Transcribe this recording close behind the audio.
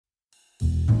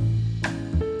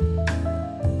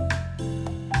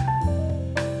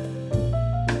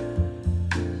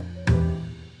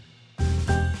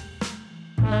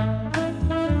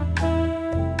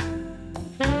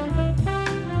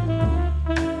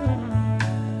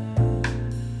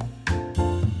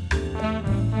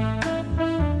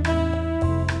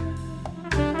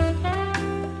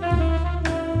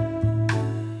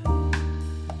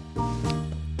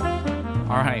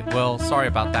sorry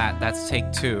about that. That's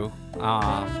take two.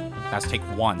 That's take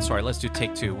one. Sorry, let's do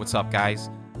take two. What's up, guys?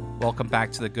 Welcome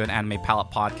back to the Good Anime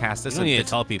Palette Podcast. You don't need to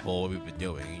tell people what we've been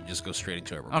doing. You just go straight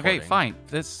into a recording. Okay, fine.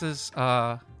 This is,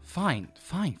 fine.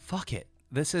 Fuck it.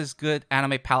 This is Good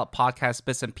Anime Palette Podcast,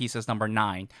 Bits and Pieces number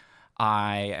 9.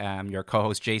 I am your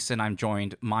co-host, Jason. I'm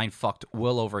joined, mindfucked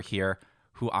Will over here,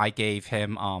 who I gave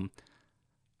him,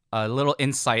 a little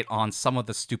insight on some of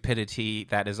the stupidity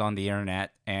that is on the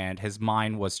internet, and his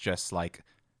mind was just, like,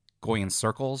 going in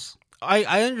circles.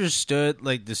 I understood,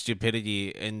 like, the stupidity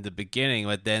in the beginning,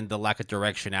 but then the lack of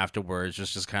direction afterwards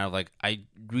was just kind of like, I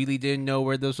really didn't know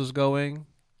where this was going,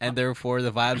 and therefore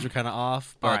the vibes were kind of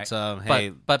off. But,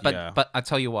 right. But I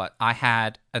tell you what, I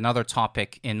had another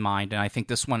topic in mind, and I think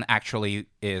this one actually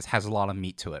has a lot of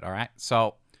meat to it, all right?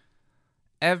 So,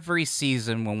 every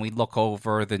season when we look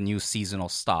over the new seasonal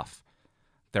stuff,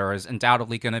 there is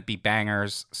undoubtedly going to be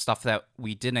bangers, stuff that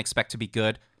we didn't expect to be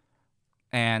good,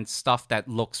 and stuff that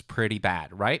looks pretty bad,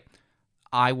 right?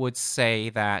 I would say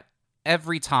that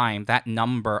every time that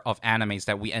number of animes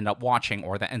that we end up watching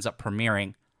or that ends up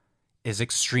premiering is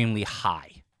extremely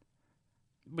high.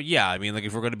 But yeah, I mean, like,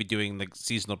 if we're going to be doing, like,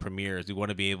 seasonal premieres, we want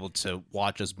to be able to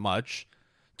watch as much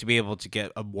to be able to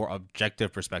get a more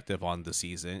objective perspective on the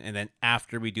season. And then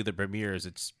after we do the premieres,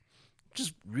 it's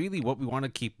just really what we want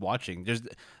to keep watching. There's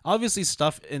obviously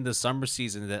stuff in the summer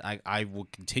season that I will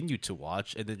continue to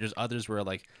watch. And then there's others where,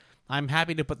 like, I'm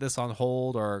happy to put this on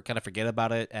hold or kind of forget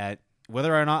about it. At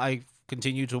whether or not I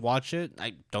continue to watch it,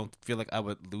 I don't feel like I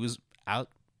would lose out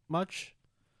much.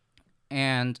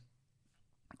 And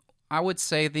I would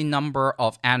say the number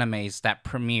of animes that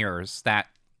premieres that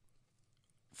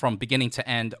from beginning to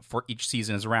end for each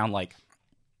season is around like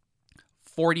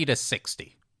 40 to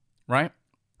 60, right?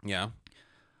 Yeah.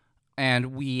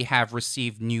 And we have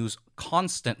received news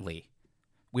constantly.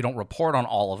 We don't report on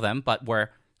all of them, but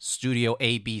where Studio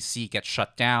ABC gets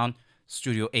shut down,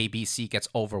 Studio ABC gets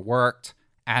overworked,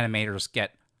 animators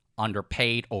get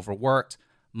underpaid, overworked,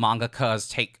 mangakas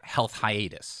take health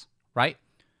hiatus, right?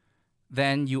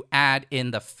 Then you add in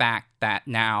the fact that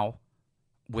now,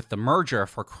 with the merger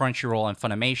for Crunchyroll and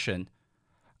Funimation,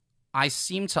 I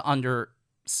seem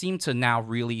to now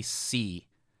really see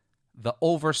the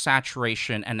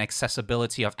oversaturation and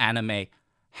accessibility of anime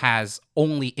has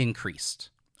only increased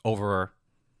over,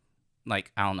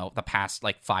 like, I don't know, the past,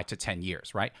 like, 5 to 10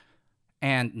 years, right?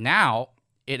 And now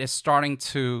it is starting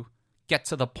to get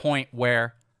to the point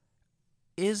where,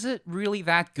 is it really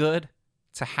that good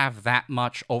to have that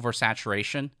much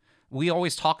oversaturation? We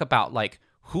always talk about, like,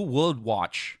 who would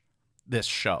watch this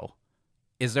show?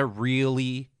 Is there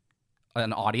really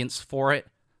an audience for it?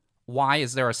 Why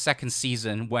is there a second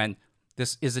season when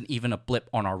this isn't even a blip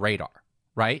on our radar,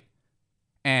 right?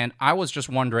 And I was just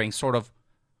wondering, sort of,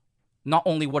 not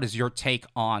only what is your take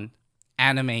on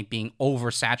anime being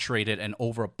oversaturated and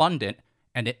overabundant,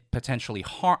 and it potentially,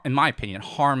 in my opinion,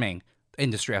 harming the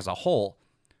industry as a whole,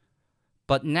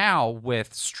 but now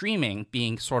with streaming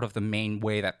being sort of the main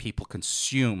way that people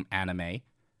consume anime,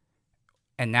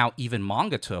 and now even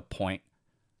manga to a point,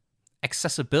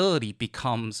 accessibility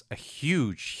becomes a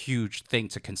huge thing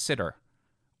to consider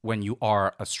when you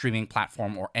are a streaming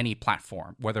platform or any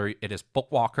platform, whether it is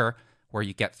Bookwalker, where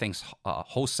you get things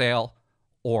wholesale,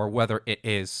 or whether it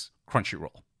is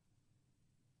Crunchyroll.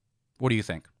 What do you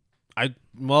think?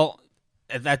 Well,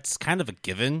 that's kind of a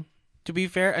given, to be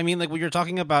fair. I mean, like, when you're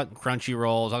talking about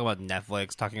Crunchyroll, talking about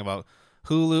Netflix, talking about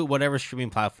Hulu, whatever streaming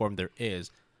platform there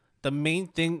is, the main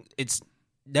thing, it's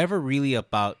never really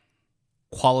about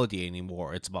quality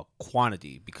anymore. It's about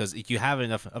quantity, because if you have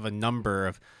enough of a number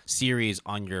of series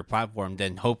on your platform,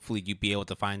 then hopefully you'd be able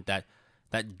to find that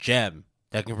gem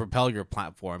that can propel your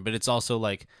platform. But it's also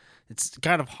like, it's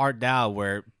kind of hard now,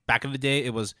 where back in the day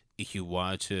it was, if you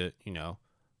wanted to,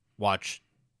 watch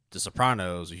The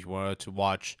Sopranos, if you wanted to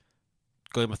watch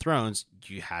Game of Thrones,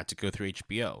 you had to go through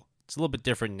HBO. It's a little bit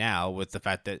different now with the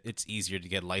fact that it's easier to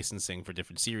get licensing for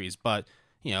different series, but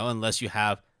unless you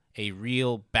have a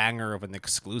real banger of an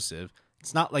exclusive,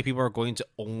 it's not like people are going to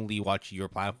only watch your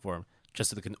platform just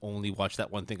so they can only watch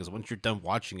that one thing, because once you're done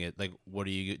watching it, like, what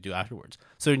do you do afterwards?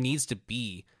 So there needs to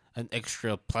be an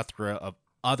extra plethora of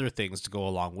other things to go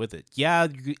along with it. Yeah,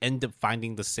 you end up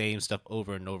finding the same stuff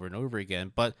over and over and over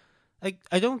again, but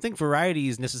I don't think variety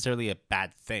is necessarily a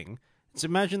bad thing. So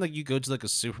imagine, like, you go to, like, a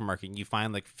supermarket and you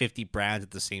find, like, 50 brands of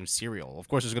the same cereal. Of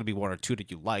course, there's going to be one or two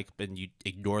that you like, but you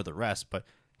ignore the rest. But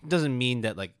it doesn't mean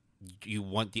that, like, you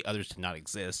want the others to not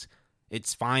exist.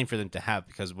 It's fine for them to have,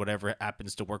 because whatever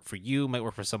happens to work for you might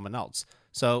work for someone else.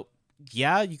 So,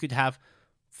 yeah, you could have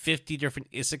 50 different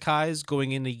isekais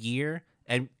going in a year,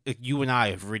 and you and I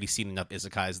have already seen enough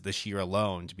isekais this year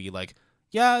alone to be like,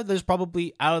 yeah, there's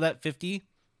probably out of that 50,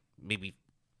 maybe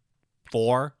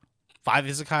 4, 5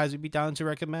 isekais would be down to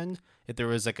recommend. If there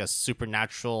was like a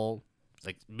supernatural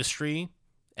like mystery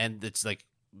and it's like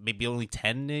maybe only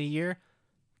 10 in a year,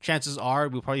 chances are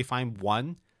we'll probably find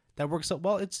one that works out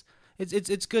well. It's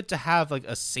good to have like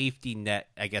a safety net,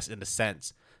 I guess, in a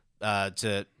sense,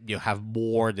 to have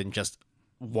more than just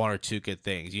 1 or 2 good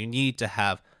things. You need to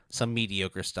have some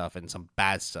mediocre stuff and some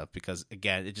bad stuff because,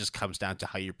 again, it just comes down to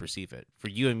how you perceive it. For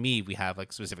you and me, we have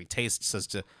like specific tastes as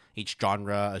to each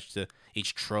genre, as to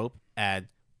each trope, and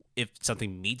if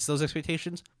something meets those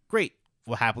expectations, great.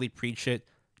 We'll happily preach it,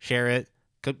 share it,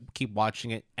 keep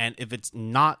watching it, and if it's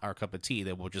not our cup of tea,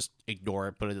 then we'll just ignore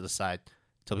it, put it to the side,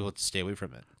 tell people to stay away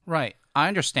from it. Right. I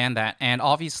understand that. And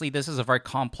obviously, this is a very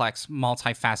complex,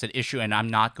 multifaceted issue, and I'm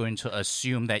not going to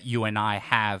assume that you and I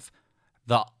have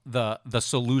the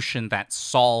solution that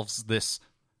solves this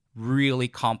really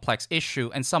complex issue.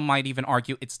 And some might even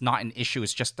argue it's not an issue,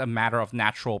 it's just a matter of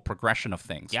natural progression of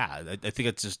things. Yeah, I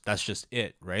think that's just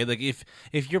it, right? Like if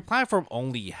your platform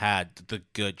only had the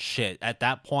good shit, at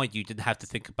that point you didn't have to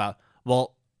think about,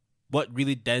 well, what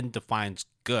really then defines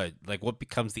good? Like what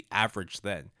becomes the average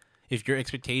then? If your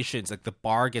expectations, like the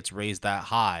bar gets raised that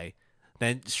high,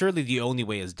 then surely the only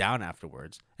way is down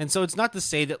afterwards. And so it's not to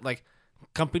say that like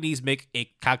companies make a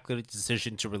calculated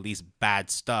decision to release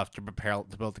bad stuff to prepare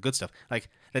to build the good stuff. Like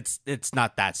it's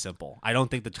not that simple. I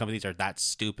don't think the companies are that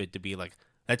stupid to be like,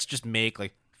 let's just make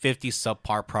like 50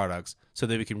 subpar products so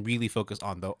that we can really focus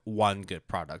on the one good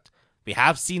product. We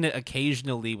have seen it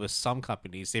occasionally with some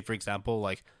companies, say for example,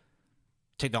 like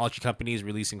technology companies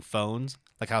releasing phones,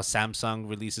 like how Samsung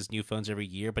releases new phones every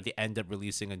year, but they end up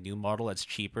releasing a new model that's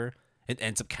cheaper. It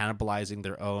ends up cannibalizing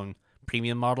their own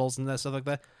premium models and that stuff like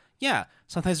that. Yeah,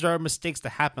 sometimes there are mistakes that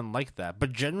happen like that,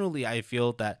 but generally I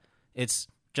feel that it's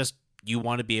just you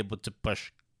want to be able to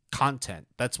push content.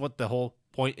 That's what the whole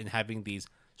point in having these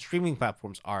streaming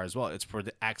platforms are as well. It's for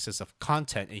the access of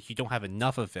content, and if you don't have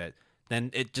enough of it, then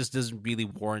it just doesn't really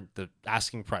warrant the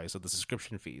asking price of the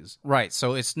subscription fees. Right,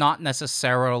 so it's not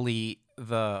necessarily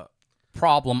the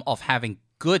problem of having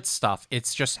good stuff,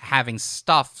 it's just having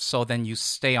stuff so then you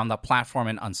stay on the platform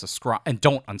and unsubscribe and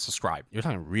don't unsubscribe. You're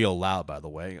talking real loud, by the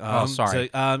way.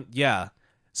 Sorry. So, yeah.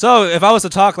 So if I was to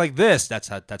talk like this, that's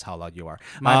how loud you are.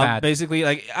 My bad. Basically,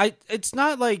 like it's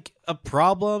not like a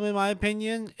problem in my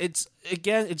opinion. It's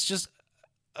just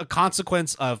a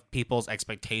consequence of people's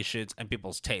expectations and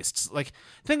people's tastes. Like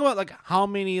think about like how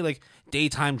many like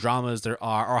daytime dramas there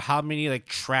are, or how many like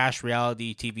trash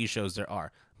reality TV shows there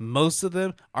are. Most of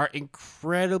them are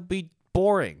incredibly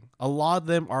boring. A lot of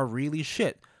them are really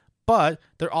shit. But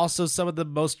they're also some of the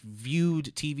most viewed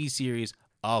TV series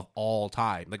of all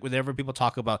time. Like whenever people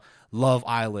talk about Love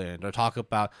Island or talk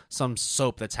about some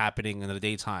soap that's happening in the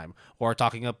daytime or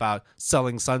talking about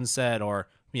Selling Sunset or,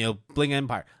 Bling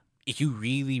Empire, if you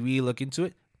really, really look into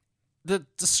it, the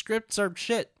scripts are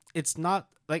shit. It's not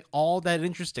like all that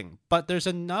interesting, but there's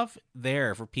enough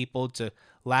there for people to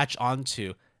latch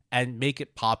onto and make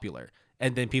it popular.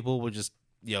 And then people will just,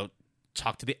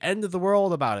 talk to the end of the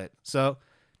world about it. So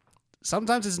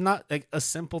sometimes it's not like a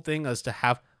simple thing as to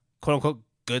have quote unquote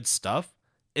good stuff.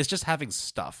 It's just having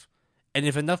stuff. And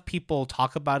if enough people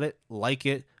talk about it, like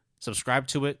it, subscribe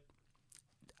to it,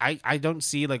 I don't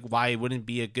see like why it wouldn't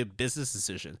be a good business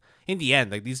decision. In the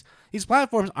end, like these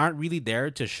platforms aren't really there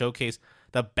to showcase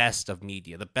the best of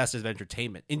media, the best of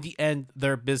entertainment. In the end,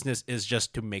 their business is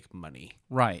just to make money.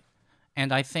 Right.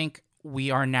 And I think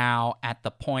we are now at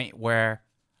the point where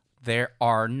there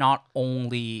are not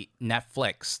only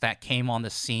Netflix that came on the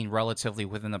scene relatively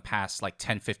within the past like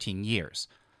 10, 15 years.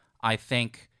 I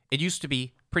think it used to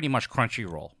be pretty much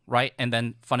Crunchyroll, right? And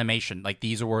then Funimation. Like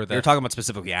these were the... You're talking about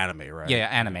specifically anime, right? Yeah,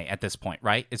 anime at this point,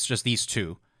 right? It's just these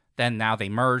two. Then now they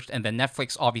merged, and then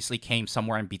Netflix obviously came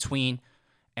somewhere in between.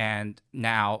 And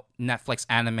now Netflix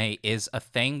anime is a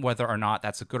thing, whether or not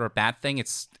that's a good or bad thing.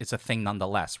 It's a thing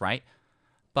nonetheless, right?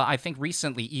 But I think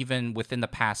recently, even within the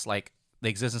past, like the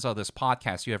existence of this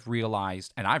podcast, you have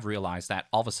realized, and I've realized that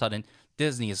all of a sudden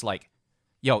Disney is like,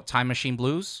 yo, Time Machine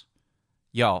Blues?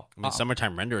 Yo. I mean,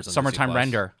 Summertime Render is on Summertime Disney+.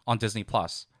 Render on Disney+.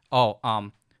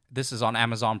 Oh, this is on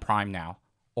Amazon Prime now.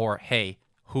 Or, hey,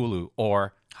 Hulu.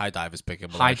 Or High Dive is picking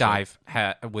up. High Dive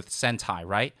with Sentai,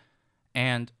 right?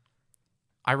 And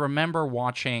I remember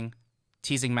watching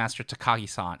Teasing Master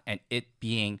Takagi-san and it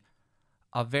being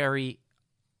a very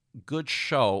good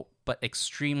show, but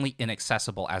extremely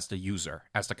inaccessible as the user,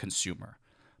 as the consumer.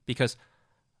 Because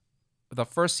the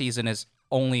first season is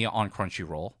only on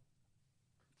Crunchyroll.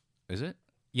 Is it?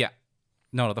 Yeah.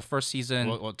 No, the first season...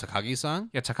 What Takagi-san?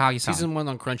 Yeah, Takagi-san. Season 1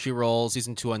 on Crunchyroll,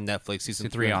 Season 2 on Netflix, Season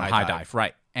 3 on High Dive.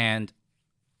 Right. And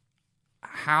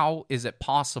how is it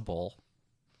possible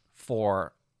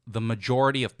for the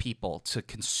majority of people to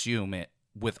consume it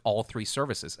with all three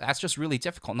services? That's just really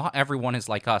difficult. Not everyone is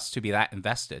like us to be that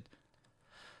invested.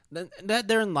 That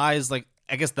therein lies, like,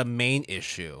 I guess the main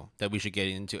issue that we should get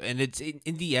into. And it's in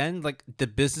the end, like, the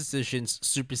business decisions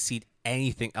supersede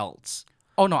anything else.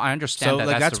 Oh, no, I understand So, that.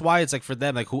 like, that's why it's, like, for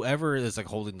them, like, whoever is, like,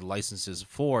 holding the licenses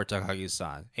for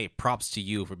Takagi-san, hey, props to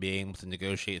you for being able to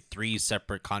negotiate 3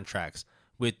 separate contracts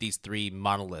with these 3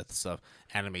 monoliths of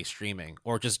anime streaming,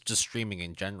 or just streaming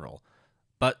in general.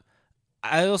 But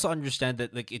I also understand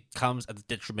that, like, it comes at the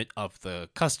detriment of the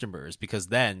customers, because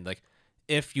then, like,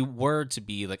 if you were to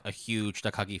be, like, a huge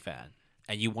Takagi fan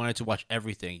and you wanted to watch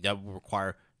everything, that would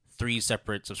require 3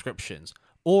 separate subscriptions.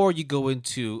 Or you go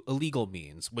into illegal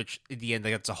means, which in the end,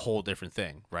 like, that's a whole different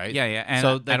thing, right? Yeah. And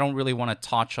so I don't really want to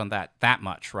touch on that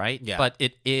much, right? Yeah. But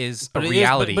it is But a it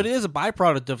reality. Is, but it is a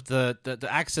byproduct of the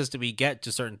access that we get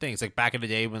to certain things. Like back in the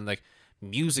day when, like,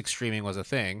 music streaming was a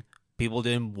thing, people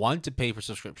didn't want to pay for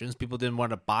subscriptions. People didn't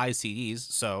want to buy CDs,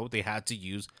 so they had to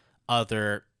use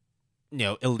other,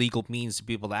 illegal means to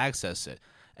be able to access it.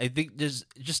 I think there's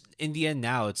just, in the end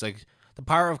now, it's like the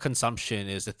power of consumption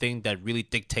is the thing that really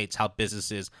dictates how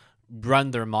businesses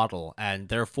run their model. And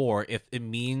therefore, if it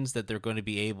means that they're going to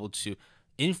be able to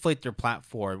inflate their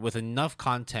platform with enough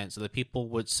content so that people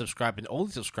would subscribe and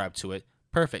only subscribe to it,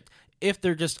 perfect. If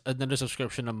they're just another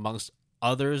subscription amongst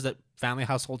others that family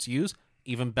households use,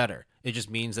 even better. It just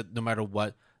means that no matter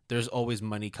what, there's always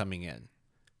money coming in.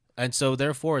 And so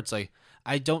therefore, it's like,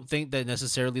 I don't think that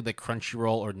necessarily like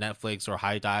Crunchyroll or Netflix or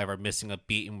High Dive are missing a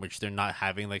beat in which they're not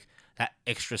having like that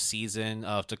extra season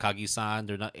of Takagi-san.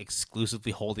 They're not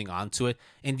exclusively holding on to it.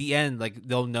 In the end, like,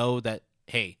 they'll know that,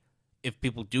 hey, if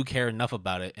people do care enough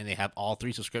about it and they have all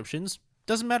 3 subscriptions,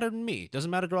 doesn't matter to me.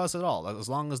 Doesn't matter to us at all. As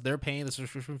long as they're paying the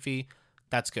subscription fee,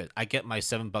 that's good. I get my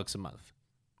 $7 a month,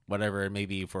 whatever it may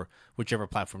be for whichever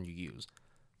platform you use.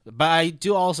 But I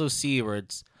do also see where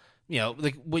it's,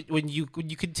 like when you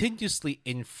continuously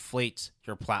inflate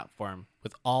your platform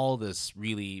with all this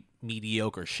really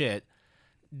mediocre shit,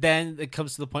 then it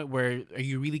comes to the point where, are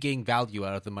you really getting value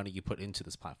out of the money you put into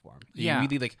this platform? Yeah. You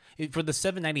really, like, for the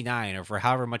 $7.99 or for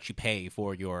however much you pay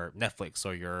for your Netflix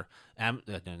or your not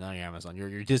your Amazon,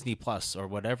 your Disney Plus or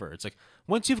whatever. It's like,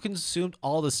 once you've consumed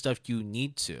all the stuff you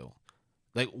need to,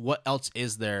 like, what else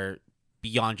is there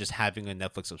beyond just having a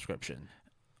Netflix subscription?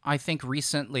 I think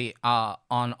recently on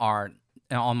my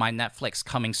Netflix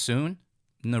coming soon,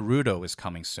 Naruto is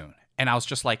coming soon, and I was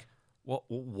just like,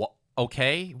 what?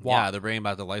 Okay, yeah, they're bringing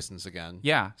back the license again.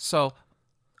 Yeah, so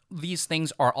these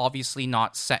things are obviously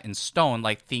not set in stone.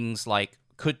 Like, things like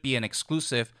could be an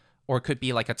exclusive or could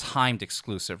be like a timed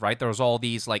exclusive, right? There's all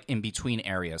these like in between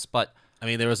areas, but I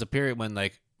mean, there was a period when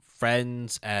like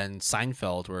Friends and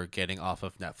Seinfeld were getting off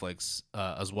of Netflix,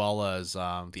 as well as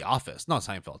The Office. Not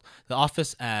Seinfeld. The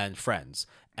Office and Friends.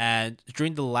 And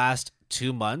during the last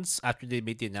 2 months, after they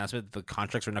made the announcement that the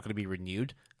contracts were not going to be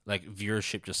renewed, like,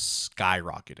 viewership just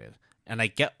skyrocketed. And I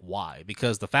get why,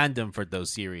 because the fandom for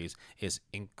those series is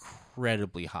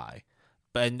incredibly high.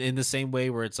 But in the same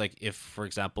way where it's like, if, for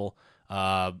example,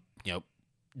 Naruto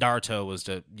was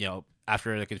to,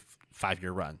 after like a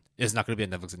 5-year run, it's not going to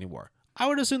be on Netflix anymore. I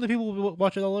would assume that people will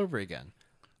watch it all over again.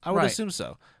 I would assume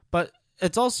so. But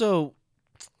it's also,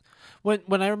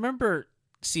 when I remember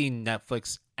seeing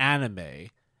Netflix anime,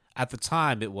 at the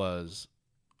time it was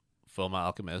Fullmetal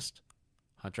Alchemist,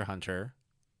 Hunter x Hunter,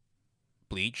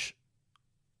 Bleach,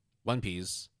 One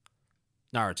Piece,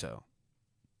 Naruto.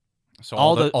 So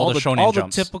all the shonen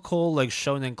jumps. The typical like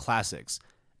shonen classics.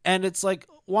 And it's like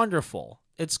wonderful.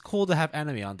 It's cool to have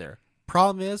anime on there.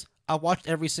 Problem is, I watched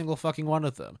every single fucking one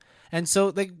of them. And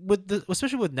so, like,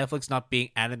 especially with Netflix not being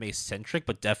anime centric,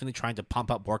 but definitely trying to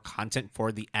pump out more content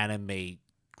for the anime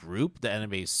group, the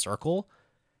anime circle,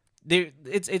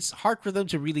 it's hard for them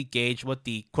to really gauge what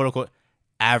the quote unquote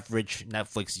average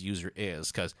Netflix user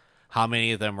is, because how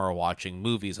many of them are watching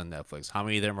movies on Netflix? How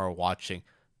many of them are watching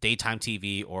daytime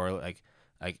TV or like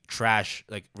trash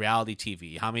like reality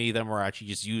TV? How many of them are actually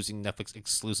just using Netflix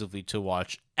exclusively to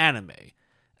watch anime?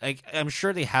 Like, I'm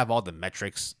sure they have all the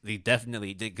metrics. They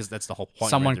definitely did, because that's the whole point.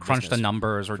 Someone crunched the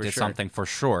numbers or did something for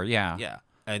sure. Yeah. Yeah.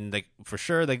 And like for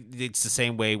sure, like it's the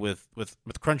same way with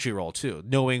Crunchyroll too,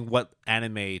 knowing what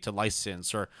anime to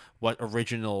license or what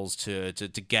originals to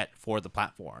get for the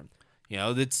platform.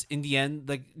 That's in the end,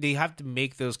 like, they have to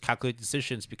make those calculated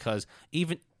decisions, because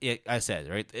even I said,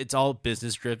 right, it's all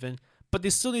business driven, but they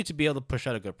still need to be able to push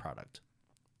out a good product.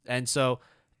 And so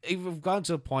we've gotten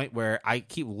to a point where I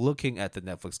keep looking at the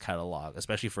Netflix catalog,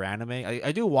 especially for anime.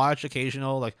 I do watch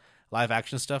occasional like live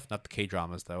action stuff, not the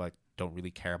K-dramas though. I don't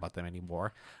really care about them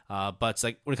anymore. But it's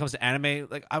like when it comes to anime,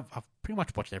 like I've pretty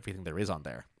much watched everything there is on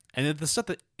there. And then the stuff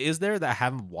that is there that I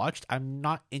haven't watched, I'm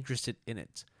not interested in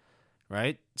it.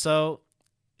 Right? So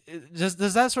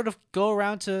does that sort of go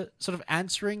around to sort of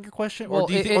answering your question, or Well,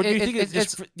 do you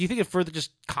think it further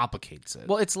just complicates it?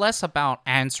 Well, it's less about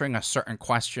answering a certain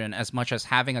question as much as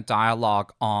having a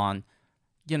dialogue on,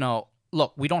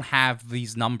 look, we don't have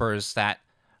these numbers that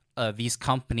these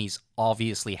companies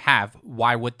obviously have.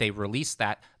 Why would they release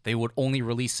that? They would only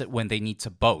release it when they need to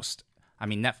boast. I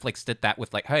mean, Netflix did that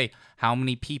with like, hey, how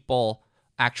many people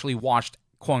actually watched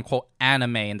quote unquote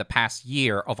anime in the past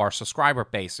year of our subscriber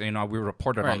base? We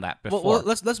reported on that before. Well,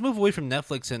 let's move away from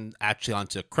Netflix and actually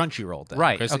onto Crunchyroll then.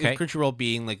 Right. Because okay. Crunchyroll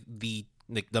being like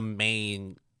the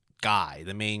main guy,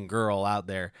 the main girl out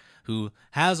there who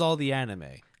has all the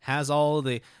anime, has all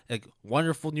the like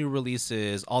wonderful new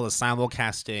releases, all the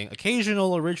simulcasting,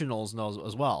 occasional originals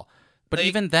as well. But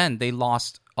even then, they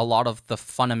lost a lot of the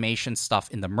Funimation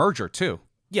stuff in the merger too.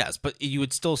 Yes, but you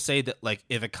would still say that, like,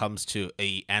 if it comes to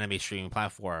a anime streaming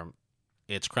platform,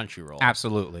 it's Crunchyroll.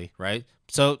 Absolutely. Right?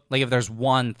 So, like, if there's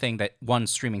one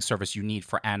streaming service you need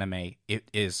for anime, it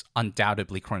is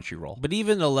undoubtedly Crunchyroll. But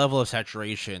even the level of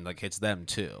saturation, like, hits them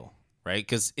too, right?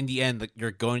 Because in the end, like,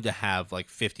 you're going to have, like,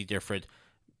 50 different,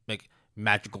 like,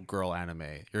 magical girl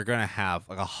anime. You're going to have,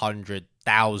 like,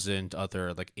 100,000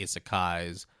 other, like,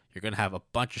 isekais. You're going to have a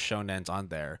bunch of shonens on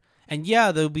there. And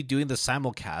yeah, they'll be doing the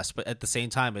simulcast, but at the same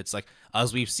time, it's like,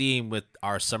 as we've seen with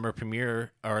our summer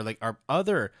premiere or like our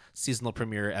other seasonal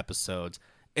premiere episodes,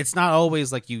 it's not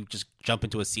always like you just jump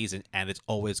into a season and it's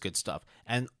always good stuff.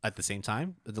 And at the same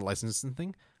time, the licensing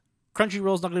thing,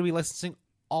 Crunchyroll's not going to be licensing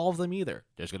all of them either.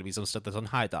 There's going to be some stuff that's on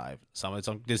High Dive, some it's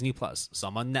on Disney Plus,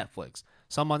 some on Netflix,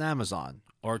 some on Amazon,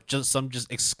 or some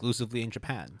just exclusively in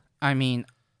Japan. I mean,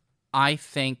 I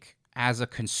think as a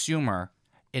consumer,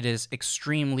 it is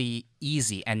extremely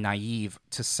easy and naive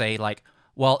to say, like,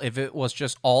 well, if it was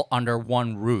just all under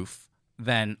one roof,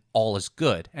 then all is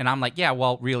good. And I'm like, yeah,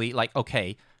 well, really, like,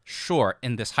 okay, sure,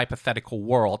 in this hypothetical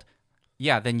world,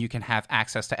 yeah, then you can have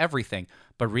access to everything.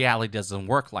 But reality doesn't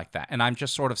work like that. And I'm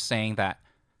just sort of saying that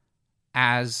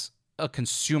as a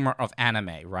consumer of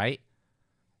anime, right,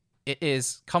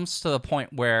 comes to the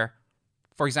point where,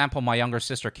 for example, my younger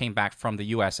sister came back from the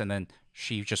US and then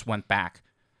she just went back.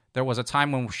 There was a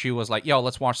time when she was like, yo,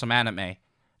 let's watch some anime.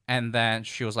 And then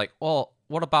she was like, well,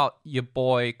 what about your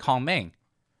boy Kong Ming?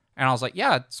 And I was like,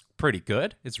 yeah, it's pretty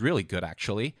good. It's really good,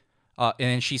 actually. And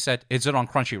then she said, is it on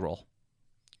Crunchyroll?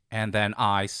 And then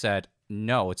I said,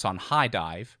 no, it's on High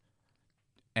Dive.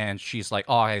 And she's like,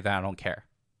 oh, hey, then I don't care.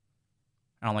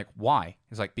 And I'm like, why?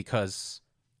 It's like, because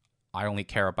I only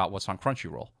care about what's on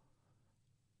Crunchyroll.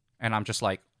 And I'm just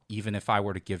like, even if I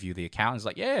were to give you the account, it's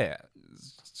like, yeah,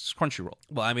 it's Crunchyroll.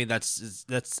 Well, I mean, that's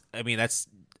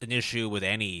an issue with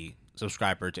any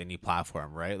subscriber to any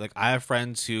platform, right? Like, I have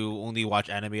friends who only watch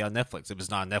anime on Netflix. If it's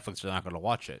not on Netflix, they're not going to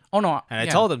watch it. Oh, no. And I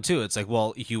tell them, too, it's like,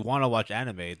 well, if you want to watch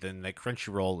anime, then like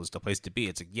Crunchyroll is the place to be.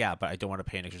 It's like, yeah, but I don't want to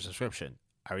pay an extra subscription.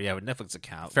 I already have a Netflix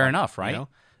account. Fair enough, right? You know?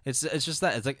 It's just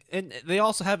that. It's like, and they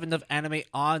also have enough anime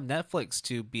on Netflix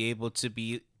to be able to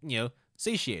be,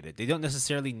 satiated. They don't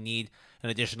necessarily need an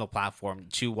additional platform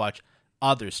to watch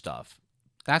other stuff.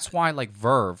 That's why, like,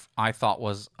 Verve, I thought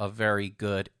was a very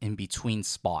good in-between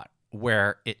spot,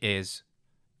 where it is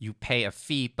you pay a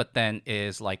fee, but then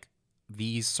is, like,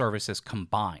 these services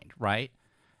combined, right?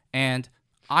 And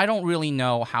I don't really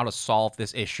know how to solve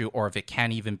this issue or if it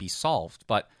can even be solved,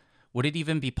 but would it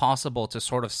even be possible to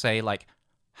sort of say, like,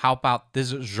 how about this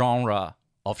genre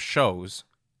of shows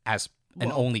as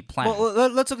an only plan? Well,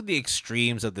 let's look at the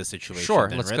extremes of the situation. Sure,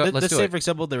 then, let's right? go. Let's say, do for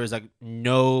example, there is like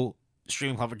no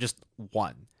streaming platform, just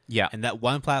one. Yeah. And that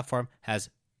one platform has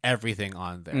everything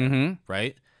on there, Mm-hmm.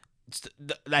 right?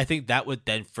 I think that would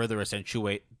then further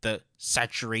accentuate the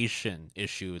saturation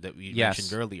issue that we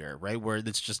mentioned earlier, right? Where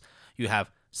it's just, you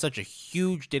have such a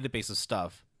huge database of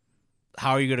stuff.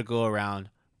 How are you going to go around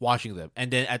watching them?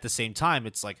 And then at the same time,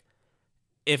 it's like,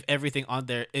 if everything on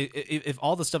there, if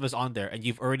all the stuff is on there and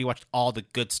you've already watched all the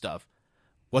good stuff,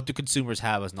 what do consumers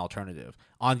have as an alternative?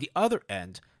 On the other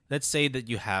end, let's say that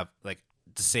you have like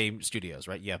the same studios,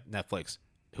 right? You have Netflix,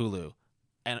 Hulu,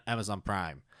 and Amazon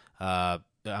Prime,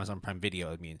 Amazon Prime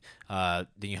Video. I mean, then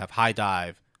you have High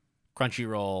Dive,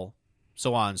 Crunchyroll,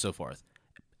 so on and so forth.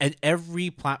 And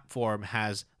every platform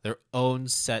has their own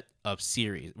set of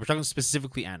series. We're talking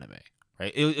specifically anime.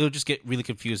 Right? It'll just get really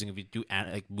confusing if you do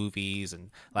like movies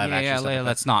and live action stuff. Yeah,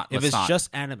 let's not. If it's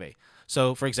just anime.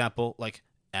 So, for example, like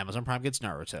Amazon Prime gets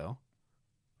Naruto,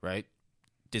 right?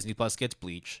 Disney Plus gets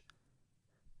Bleach.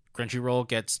 Crunchyroll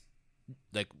gets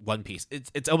like One Piece.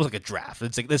 It's almost like a draft.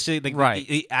 It's like let's say like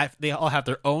Right. they all have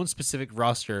their own specific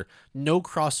roster, no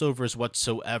crossovers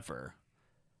whatsoever.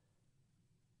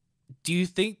 Do you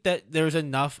think that there's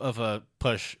enough of a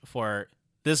push for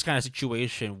this kind of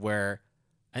situation where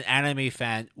an anime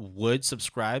fan would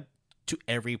subscribe to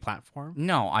every platform?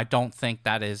 No, I don't think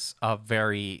that is a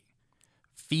very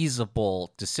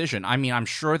feasible decision. I mean, I'm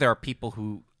sure there are people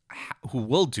who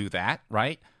will do that,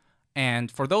 right?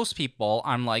 And for those people,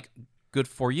 I'm like, good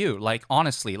for you. Like,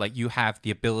 honestly, like you have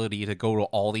the ability to go to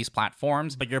all these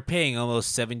platforms. But you're paying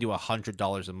almost $70 to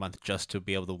 $100 a month just to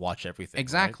be able to watch everything.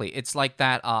 Exactly. Right? It's like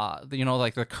that,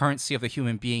 like the currency of the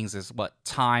human beings is what?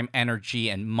 Time, energy,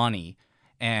 and money.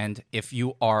 And if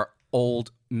you are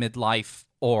old, midlife,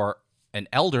 or an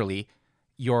elderly,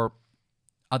 your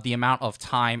the amount of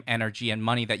time, energy, and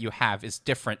money that you have is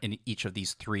different in each of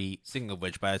these three. Speaking of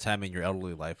which, by the time in your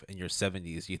elderly life, in your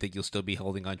 70s, you think you'll still be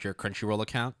holding on to your Crunchyroll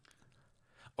account?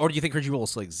 Or do you think Crunchyroll will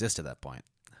still exist at that point?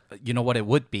 You know what it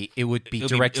would be? It would be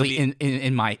It'll directly be-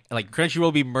 in my like. Crunchyroll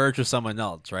will be merged with someone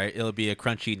else, right? It'll be a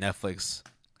Crunchy Netflix.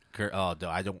 Oh no,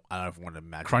 I don't even want to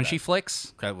imagine Crunchy that.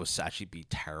 Flicks. That would actually be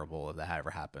terrible if that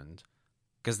ever happened.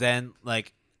 Because then,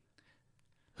 like,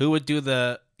 who would do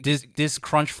the This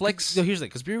Crunch Flicks. So here's the thing,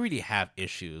 because we already have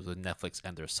issues with Netflix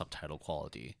and their subtitle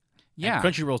quality. Yeah. And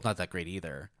Crunchyroll's not that great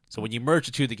either. So when you merge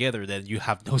the two together, then you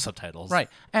have no subtitles. Right.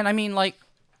 And I mean, like,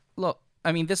 look,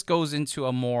 I mean, this goes into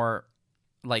a more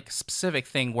like specific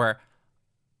thing where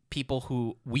people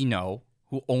who we know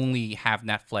who only have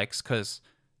Netflix because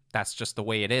that's just the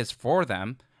way it is for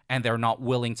them, and they're not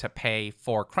willing to pay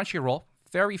for Crunchyroll,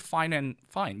 very fine and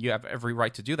fine. You have every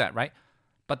right to do that, right?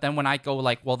 But then when I go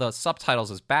like, well, the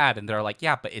subtitles is bad, and they're like,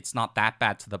 yeah, but it's not that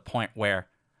bad to the point where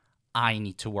I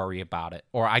need to worry about it,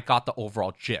 or I got the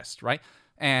overall gist, right?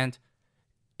 And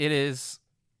it is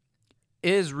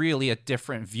really a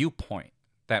different viewpoint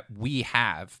that we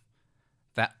have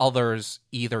that others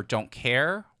either don't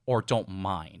care or don't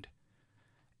mind.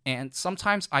 And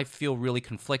sometimes I feel really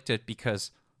conflicted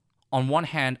because on one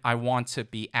hand, I want to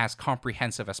be as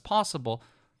comprehensive as possible,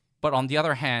 but on the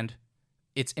other hand,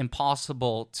 it's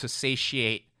impossible to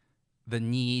satiate the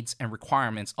needs and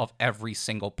requirements of every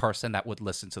single person that would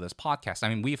listen to this podcast. I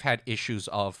mean, we've had issues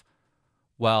of,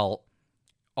 well,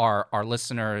 are our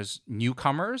listeners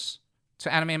newcomers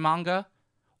to anime and manga,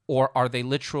 or are they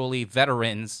literally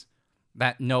veterans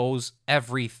that knows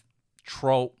every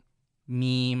trope,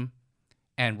 meme,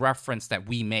 and reference that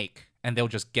we make, and they'll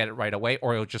just get it right away,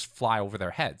 or it'll just fly over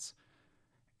their heads?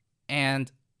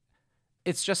 And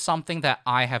it's just something that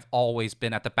I have always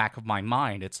been at the back of my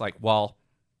mind. It's like, well,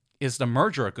 is the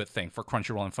merger a good thing for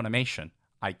Crunchyroll and Funimation?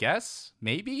 I guess,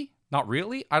 maybe, not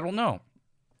really, I don't know.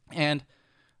 And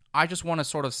I just want to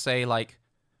sort of say, like,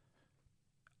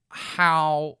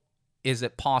 how is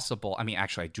it possible? I mean,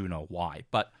 actually, I do know why,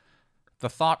 but the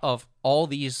thought of all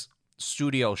these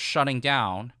studios shutting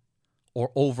down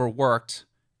or overworked,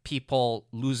 people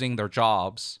losing their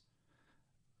jobs,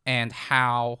 and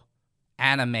how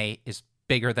anime is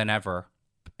bigger than ever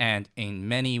and in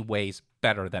many ways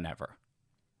better than ever.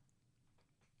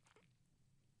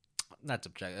 Not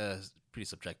pretty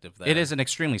subjective. There. It is an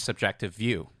extremely subjective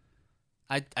view.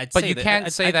 I'd But say you that,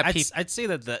 can't say that I'd say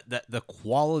that the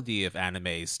quality of anime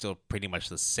is still pretty much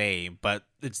the same, but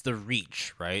it's the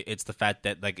reach, right? It's the fact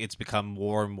that like it's become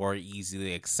more and more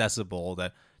easily accessible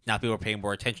that now people are paying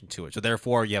more attention to it. So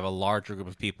therefore, you have a larger group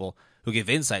of people who give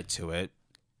insight to it.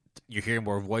 You're hearing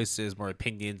more voices, more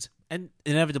opinions, and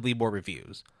inevitably more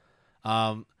reviews.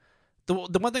 The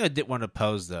one thing I did want to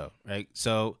pose though, right?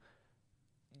 So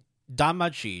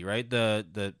Danmachi, right?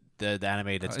 The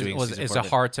anime that's doing season is 4 it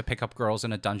hard to pick up girls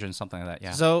in a dungeon, something like that?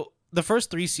 Yeah. So the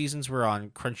first 3 seasons were on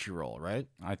Crunchyroll, right?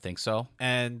 I think so.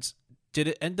 And did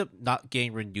it end up not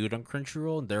getting renewed on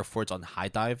Crunchyroll, and therefore it's on High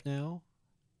Dive now?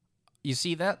 You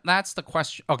see, that's the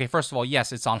question. Okay, first of all,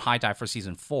 yes, it's on High Dive for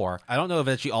season 4. I don't know if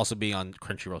it's actually also being on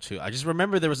Crunchyroll too. I just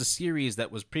remember there was a series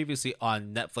that was previously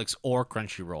on Netflix or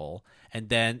Crunchyroll, and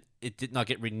then it did not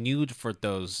get renewed for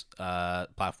those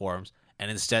platforms,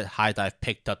 and instead High Dive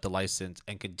picked up the license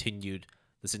and continued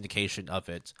the syndication of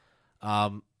it.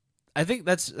 I think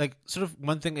that's like sort of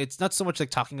one thing. It's not so much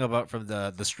like talking about from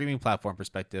the streaming platform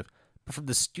perspective, but from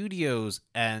the studios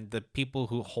and the people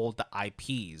who hold the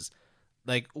IPs.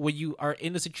 Like when you are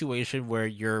in a situation where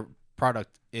your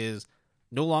product is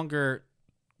no longer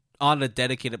on a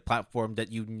dedicated platform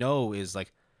that you know is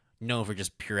like known for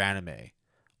just pure anime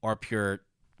or pure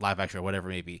live action or whatever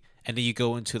it may be, and then you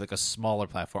go into like a smaller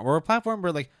platform or a platform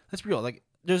where like let's be real, like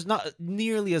there's not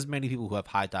nearly as many people who have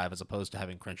High Dive as opposed to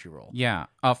having Crunchyroll. Yeah.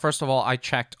 First of all, I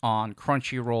checked on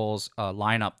Crunchyroll's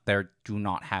lineup. They do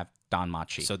not have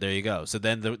Danmachi. So there you go. So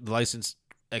then the license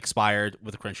expired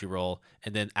with Crunchyroll,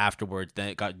 and then afterwards, then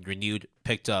it got renewed,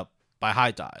 picked up by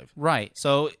High Dive. Right.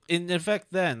 So in effect,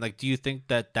 then, like, do you think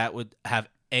that would have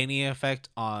any effect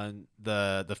on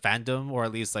the fandom, or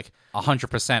at least like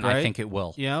 100%? Right? I think it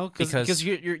will. You know, because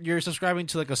you're subscribing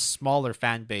to like a smaller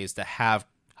fan base that have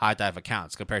High Dive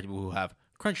accounts compared to people who have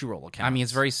Crunchyroll accounts. I mean,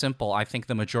 it's very simple. I think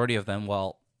the majority of them,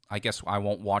 well, I guess I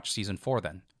won't watch season 4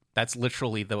 then. That's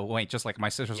literally the way. Just like my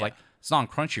sister's like, it's not on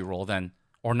Crunchyroll then,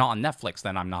 or not on Netflix,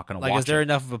 then I'm not going to watch it. Like, is there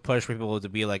enough of a push for people to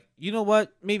be like, you know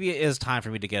what? Maybe it is time for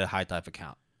me to get a High Dive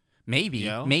account.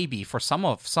 Maybe for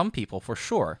some people, for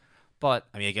sure. But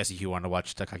I mean, I guess if you want to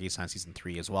watch Takagi-san season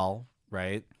 3 as well,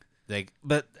 right? Like,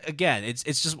 but again, it's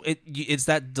just it's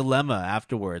that dilemma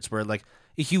afterwards where, like,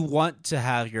 if you want to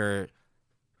have your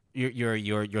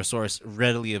source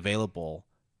readily available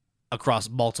across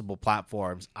multiple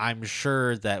platforms, I'm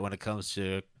sure that when it comes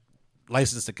to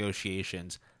license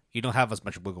negotiations, you don't have as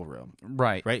much wiggle room.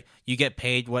 right. You get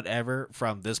paid whatever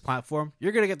from this platform,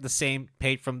 you're going to get the same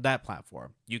paid from that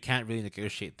platform. You can't really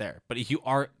negotiate there. But if you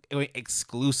are going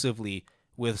exclusively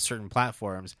with certain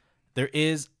platforms, there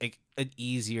is an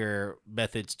easier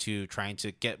method to trying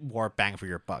to get more bang for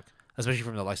your buck, especially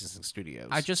from the licensing studios.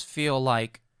 I just feel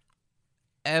like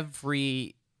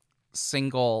every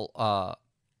single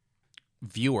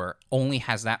viewer only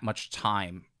has that much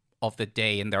time of the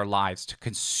day in their lives to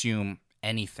consume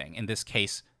anything. In this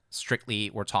case, strictly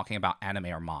we're talking about anime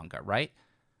or manga, right?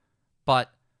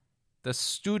 But the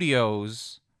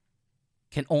studios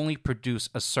can only produce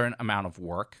a certain amount of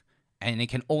work, and it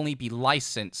can only be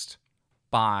licensed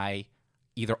by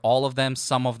either all of them,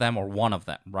 some of them, or one of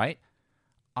them, right?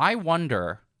 I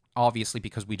wonder, obviously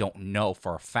because we don't know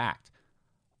for a fact,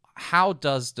 how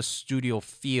does the studio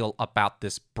feel about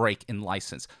this break in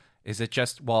license? Is it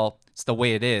just, well, it's the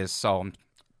way it is, so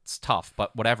it's tough,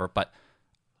 but whatever. But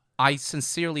I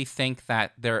sincerely think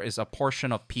that there is a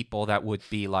portion of people that would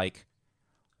be like,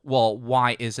 well,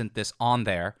 why isn't this on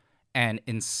there? And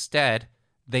instead,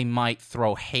 they might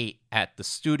throw hate at the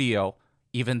studio,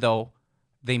 even though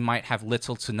they might have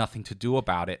little to nothing to do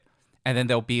about it. And then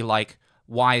they'll be like,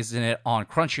 why isn't it on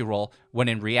Crunchyroll? When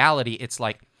in reality, it's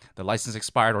like the license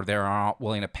expired or they're not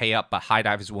willing to pay up, but High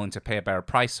Dive is willing to pay a better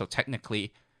price. So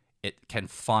technically, it can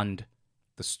fund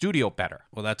the studio better.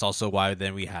 Well, that's also why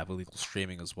then we have illegal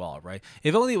streaming as well, right?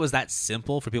 If only it was that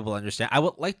simple for people to understand. I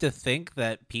would like to think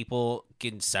that people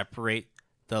can separate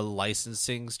the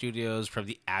licensing studios from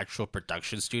the actual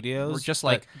production studios. Or just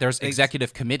like there's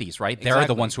executive committees, right? Exactly. They're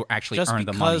the ones who actually earn the money.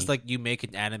 Just because like you make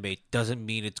an anime doesn't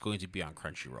mean it's going to be on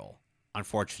Crunchyroll,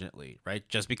 unfortunately, right?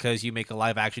 Just because you make a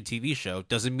live action TV show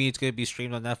doesn't mean it's going to be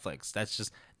streamed on Netflix. That's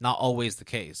just not always the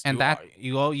case. And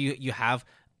you have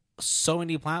so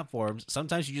many platforms.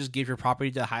 Sometimes you just give your property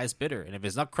to the highest bidder, and if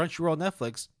it's not Crunchyroll,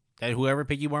 Netflix, then whoever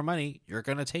paid you more money, you're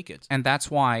gonna take it. And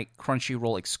that's why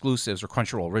Crunchyroll exclusives or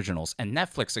Crunchyroll originals and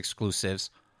Netflix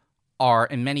exclusives are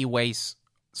in many ways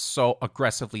so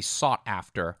aggressively sought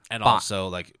after, and also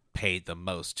like paid the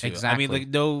most too. Exactly. I mean, like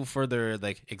no further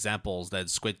like examples than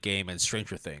Squid Game and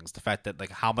Stranger Things. The fact that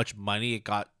like how much money it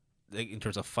got like, in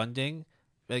terms of funding.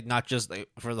 Like not just like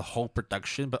for the whole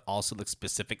production, but also like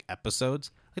specific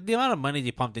episodes. Like the amount of money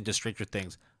they pumped into Stranger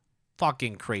Things,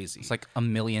 fucking crazy. It's like $1.5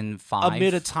 million.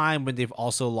 Amid a time when they've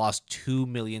also lost 2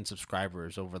 million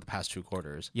subscribers over the past 2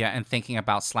 quarters. Yeah, and thinking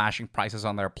about slashing prices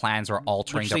on their plans or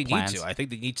altering their plans. Need to. I think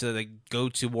they need to like go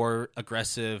to more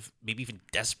aggressive, maybe even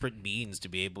desperate means to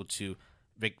be able to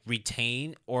like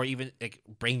retain or even like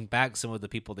bring back some of the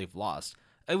people they've lost.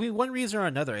 I mean, one reason or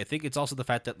another, I think it's also the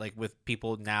fact that, like, with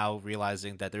people now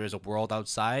realizing that there is a world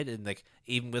outside, and, like,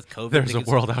 even with COVID... There's a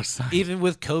world outside. Even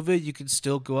with COVID, you can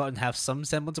still go out and have some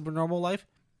semblance of a normal life.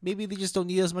 Maybe they just don't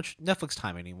need as much Netflix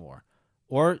time anymore.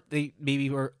 Or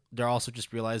they're also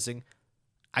just realizing,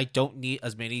 I don't need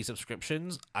as many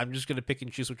subscriptions. I'm just going to pick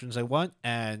and choose which ones I want,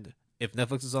 and if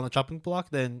Netflix is on the chopping block,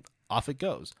 then off it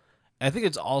goes. And I think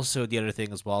it's also the other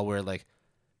thing as well, where, like,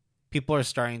 people are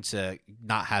starting to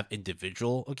not have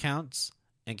individual accounts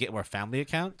and get more family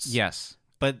accounts. Yes.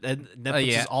 But Netflix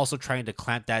is also trying to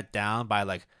clamp that down by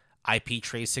like IP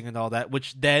tracing and all that,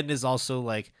 which then is also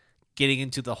like getting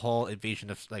into the whole invasion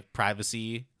of like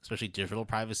privacy, especially digital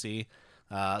privacy.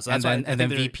 So that's then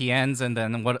VPNs and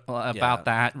then what about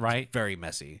that, right? Very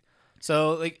messy.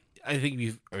 So like I think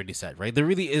we've already said, right? There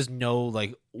really is no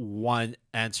like one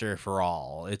answer for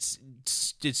all. It's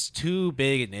too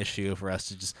big an issue for us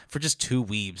to just two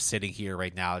weebs sitting here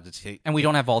right now to take, and we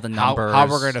don't have all the numbers. How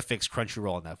we're going to fix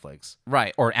Crunchyroll and Netflix,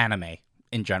 right? Or anime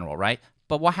in general, right?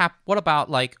 But what about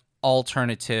like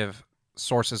alternative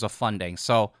sources of funding?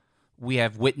 So We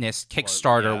have witnessed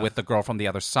Kickstarter yeah. with The Girl from the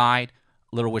Other Side,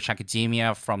 Little Witch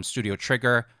Academia from Studio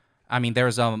Trigger. I mean,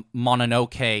 there's a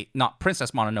Mononoke, not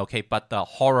Princess Mononoke, but the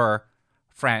horror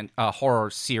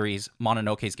series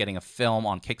Mononoke is getting a film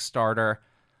on Kickstarter.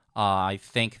 I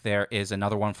think there is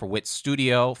another one for Wit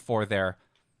Studio for their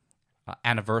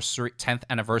 10th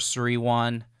anniversary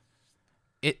one.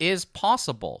 It is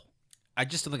possible. I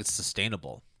just don't think it's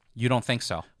sustainable. You don't think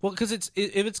so? Well, because if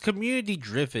it's community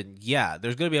driven, yeah,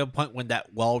 there's going to be a point when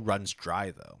that well runs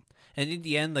dry, though. And in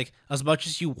the end, like, as much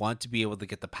as you want to be able to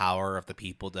get the power of the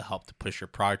people to help to push your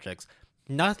projects,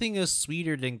 nothing is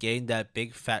sweeter than getting that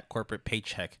big fat corporate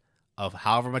paycheck of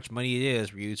however much money it is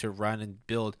for you to run and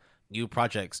build new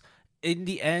projects. In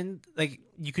the end, like,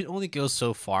 you can only go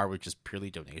so far with just purely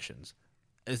donations.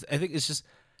 I think it's just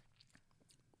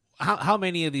how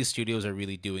many of these studios are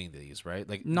really doing these, right?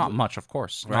 Like, Not much, of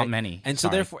course. right? Not many. And so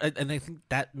Sorry. therefore, and I think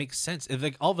that makes sense. If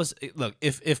like all of us look,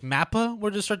 if Mappa were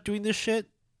to start doing this shit,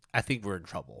 I think we're in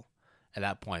trouble at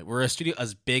that point. Where a studio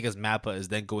as big as Mappa is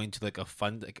then going to like a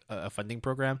funding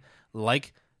program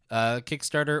like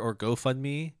Kickstarter or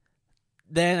GoFundMe,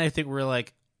 then I think we're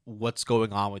like, what's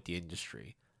going on with the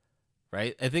industry,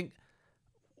 right? I think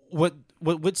what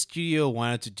studio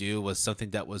wanted to do was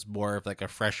something that was more of like a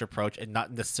fresh approach and not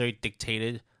necessarily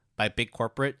dictated by big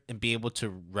corporate, and be able to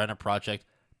run a project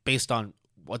based on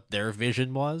what their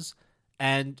vision was.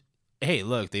 And hey,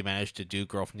 look, they managed to do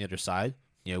Girl from the Other Side.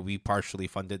 You know, we partially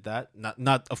funded that.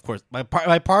 Not of course.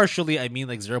 By partially, I mean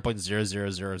like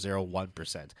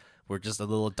 0.00001%. We're just a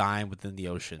little dime within the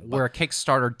ocean. We're a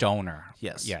Kickstarter donor.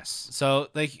 Yes. Yes. So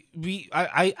like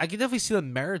I can definitely see the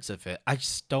merits of it. I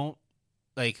just don't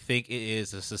like think it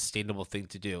is a sustainable thing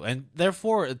to do. And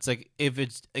therefore it's like, if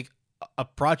it's like a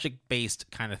project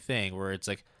based kind of thing where it's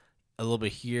like a little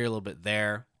bit here, a little bit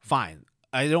there, fine.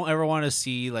 I don't ever want to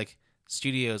see like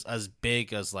studios as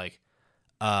big as like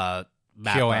Mappa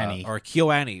KyoAni. or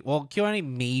KyoAni. Well, KyoAni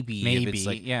maybe if it's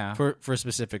like yeah. for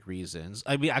specific reasons.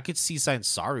 I mean, I could see Science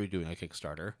Saru doing a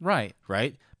Kickstarter, Right.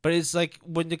 right? But it's like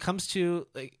when it comes to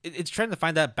like it's trying to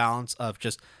find that balance of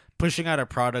just pushing out a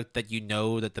product that you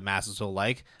know that the masses will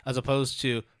like, as opposed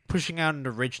to pushing out an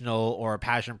original or a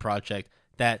passion project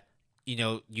that you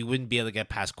know you wouldn't be able to get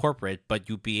past corporate, but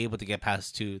you'd be able to get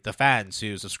past to the fans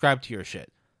who subscribe to your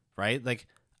shit, right? Like,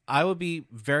 I would be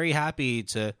very happy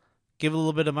to give a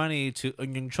little bit of money to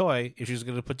Eun Choi if she's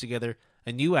going to put together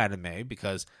a new anime,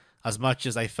 because as much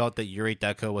as I felt that Yuri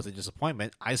Deco was a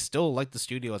disappointment, I still like the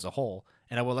studio as a whole,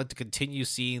 and I would like to continue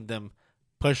seeing them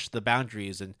push the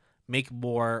boundaries and make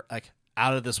more like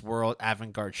out of this world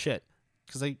avant-garde shit,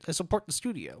 because I support the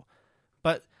studio.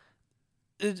 But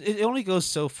it only goes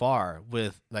so far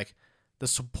with like the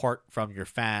support from your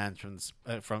fans,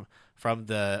 from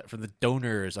the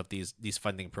donors of these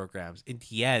funding programs. In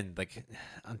the end, like,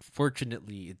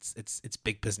 unfortunately, it's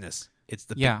big business. It's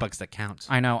the big bucks that count.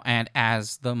 I know, and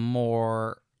as the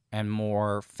more and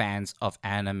more fans of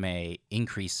anime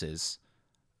increases,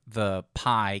 the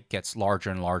pie gets larger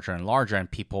and larger and larger, and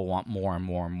people want more and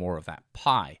more and more of that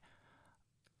pie.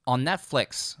 On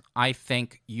Netflix, I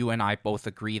think you and I both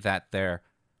agree that their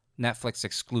Netflix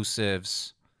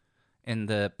exclusives in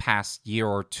the past year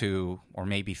or two, or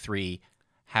maybe 3,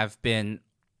 have been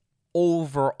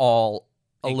overall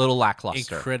a little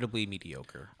lackluster. Incredibly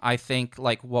mediocre. I think,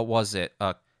 like, what was it?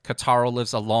 Kataro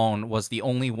Lives Alone was the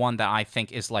only one that I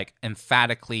think is, like,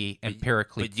 emphatically,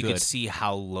 empirically but you good. could see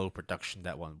how low production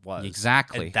that one was.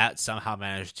 Exactly. And that somehow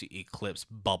managed to eclipse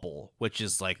Bubble, which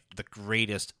is, like, the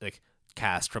greatest, like,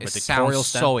 cast from It a dictatorial sounds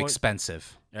so standpoint.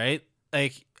 expensive. Right?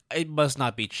 Like, it must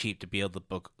not be cheap to be able to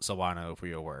book Sawano for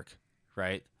your work,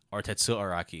 right? Or Tetsuo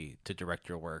Araki to direct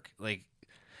your work. Like,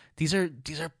 these are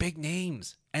big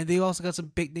names, and they also got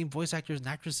some big name voice actors and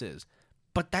actresses.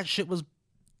 But that shit was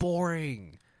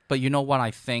boring. But you know what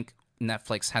I think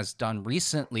Netflix has done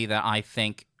recently that I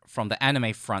think from the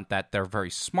anime front that they're very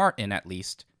smart in, at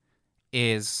least,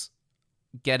 is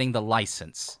getting the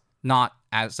license, not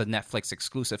as a Netflix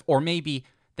exclusive. Or maybe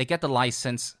they get the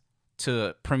license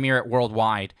to premiere it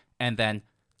worldwide and then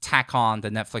tack on the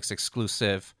Netflix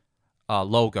exclusive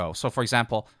logo. So, for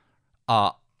example,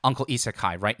 Uncle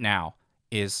Isekai right now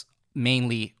is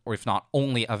mainly, or if not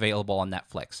only, available on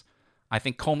Netflix. I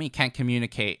think Komi Can't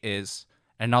Communicate is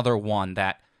another one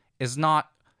that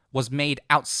was made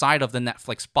outside of the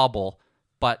Netflix bubble,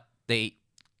 but they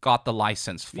got the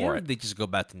license for it. They just go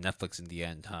back to Netflix in the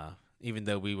end, huh? Even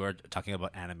though we were talking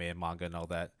about anime and manga and all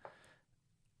that.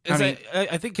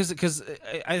 I think because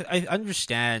I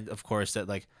understand, of course, that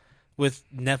like with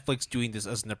Netflix doing this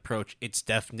as an approach, it's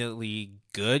definitely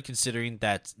good, considering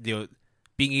that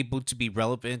being able to be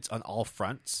relevant on all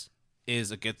fronts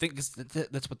is a good thing because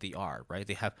that's what they are, right?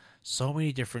 They have so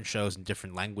many different shows in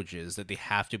different languages that they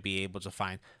have to be able to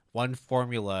find one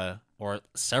formula or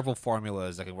several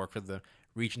formulas that can work for the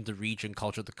region to region,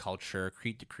 culture to culture,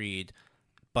 creed to creed.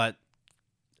 But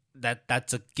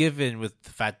that's a given with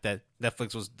the fact that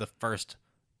Netflix was the first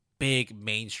big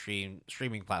mainstream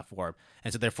streaming platform,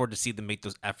 and so therefore to see them make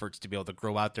those efforts to be able to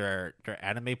grow out their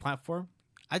anime platform,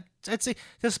 I'd say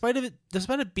despite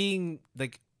it being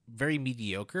like very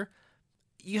mediocre,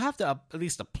 you have to at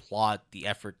least applaud the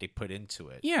effort they put into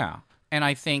it. Yeah. And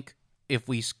I think if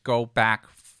we go back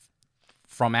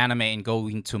from anime and go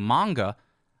into manga,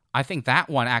 I think that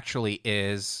one actually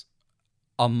is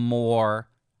a more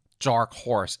dark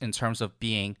horse in terms of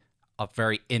being a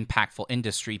very impactful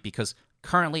industry, because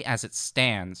currently as it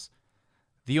stands,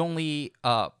 the only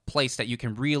place that you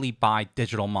can really buy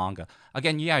digital manga,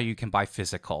 again, yeah, you can buy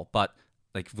physical, but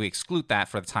like if we exclude that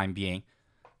for the time being,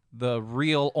 the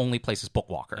real only place is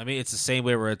Bookwalker. I mean, it's the same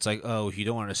way where it's like, oh, if you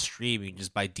don't want to stream, you can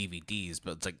just buy DVDs.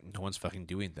 But it's like, no one's fucking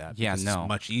doing that. Yeah, because no. It's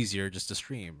much easier just to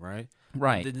stream, right?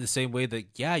 Right. In the same way that,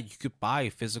 yeah, you could buy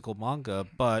physical manga,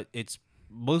 but it's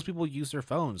most people use their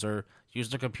phones or use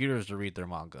their computers to read their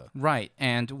manga. Right.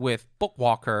 And with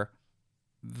Bookwalker,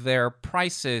 their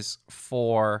prices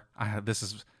for this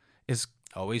is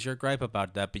Always your gripe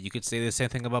about that, but you could say the same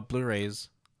thing about Blu-rays.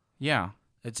 yeah.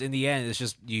 It's in the end, it's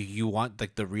just you want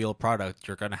like the real product.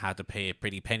 You're gonna have to pay a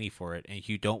pretty penny for it, and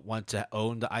you don't want to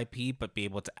own the IP but be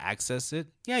able to access it.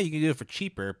 Yeah, you can do it for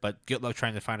cheaper, but good luck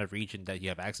trying to find a region that you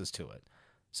have access to it.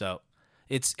 So,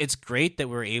 it's great that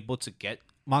we're able to get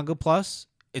Manga Plus.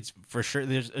 It's for sure.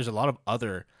 There's a lot of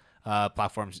other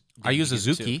platforms. I use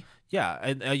Azuki. Yeah,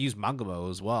 and I use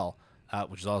Mangamo as well,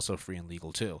 which is also free and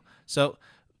legal too. So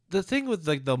the thing with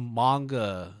like the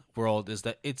manga world is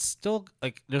that it's still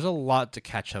like there's a lot to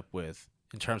catch up with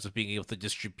in terms of being able to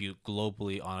distribute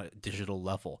globally on a digital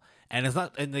level. And it's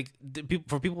not, and like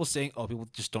for people saying, oh, people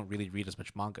just don't really read as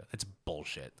much manga. It's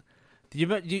bullshit. Do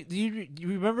you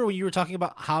remember when you were talking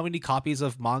about how many copies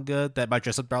of manga that My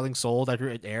Dress Up Darling sold after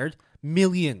it aired?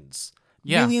 Millions.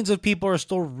 Yeah. Millions of people are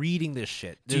still reading this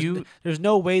shit. There's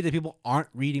no way that people aren't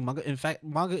reading manga. In fact,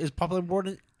 manga is popular more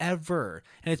than ever.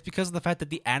 And it's because of the fact that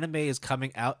the anime is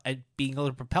coming out and being able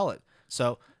to propel it.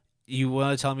 So you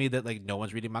want to tell me that like no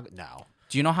one's reading manga? No.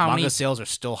 Do you know how manga many sales are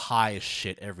still high as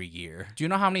shit every year? Do you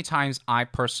know how many times I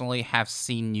personally have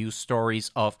seen news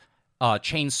stories of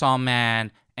Chainsaw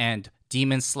Man and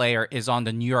Demon Slayer is on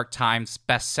the New York Times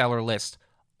bestseller list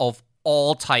of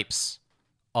all types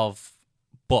of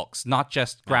books, not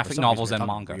just graphic novels and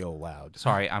manga. Real loud.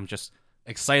 Sorry, I'm just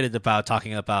excited about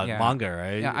talking about manga,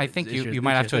 right? Yeah, I think you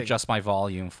might have to adjust my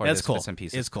volume for this cool. bits and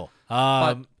pieces. It's cool.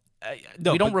 No,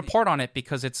 we don't report on it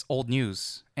because it's old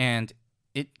news,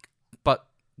 but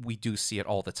we do see it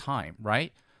all the time,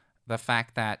 right? The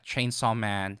fact that Chainsaw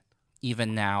Man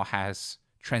even now has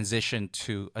transitioned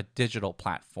to a digital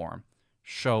platform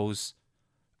shows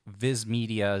Viz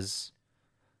Media's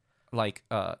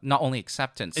not only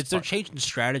acceptance, it's their change in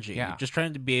strategy. Yeah. Just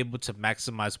trying to be able to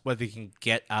maximize what they can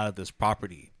get out of this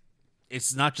property.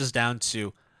 It's not just down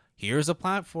to here's a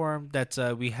platform that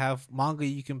we have manga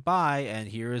you can buy, and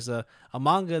here is a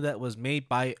manga that was made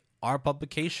by our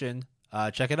publication.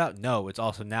 Check it out. No, it's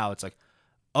also now it's like,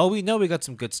 oh, we know we got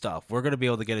some good stuff. We're gonna be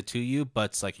able to get it to you,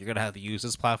 but it's like you're gonna have to use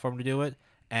this platform to do it.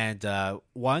 And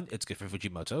one, it's good for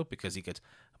Fujimoto because he gets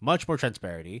much more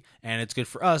transparency, and it's good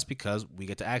for us because we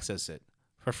get to access it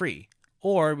for free,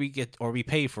 or we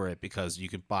pay for it because you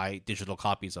can buy digital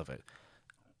copies of it.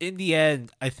 In the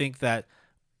end, I think that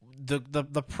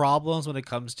the problems when it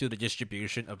comes to the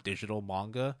distribution of digital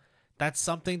manga, that's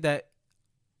something that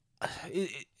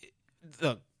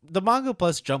the Manga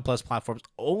Plus, Jump Plus platforms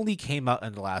only came out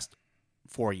in the last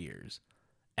 4 years,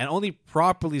 and only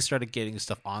properly started getting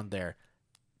stuff on there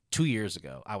 2 years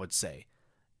ago, I would say.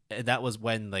 And that was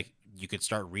when like you could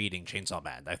start reading Chainsaw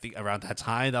Man. I think around that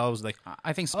time, that was like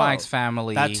I think Spy X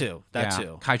Family, that too,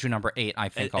 Kaiju number 8, I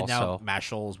think, and also now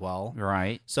Mashal as well,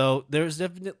 right? So there's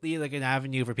definitely like an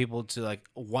avenue for people to like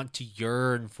want to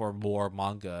yearn for more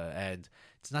manga, and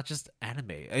it's not just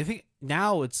anime. I think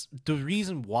now it's the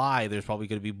reason why there's probably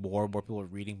going to be more and more people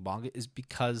reading manga is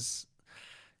because,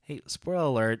 hey, spoiler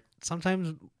alert,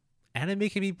 sometimes anime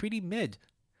can be pretty mid.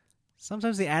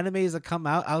 Sometimes the animes that come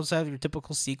out outside of your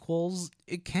typical sequels,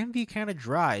 it can be kind of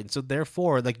dry. And so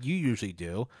therefore, like you usually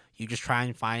do, you just try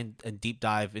and find a deep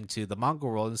dive into the manga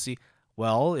world and see,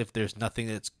 well, if there's nothing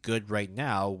that's good right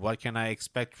now, what can I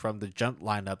expect from the Jump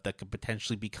lineup that could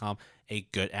potentially become a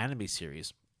good anime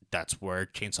series? That's where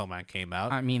Chainsaw Man came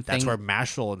out. I mean, that's where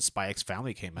Mashal and Spy X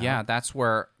Family came out. Yeah, that's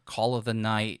where Call of the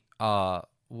Night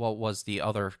what was the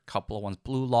other couple of ones?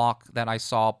 Blue Lock that I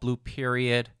saw, Blue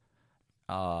Period.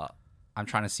 I'm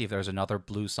trying to see if there's another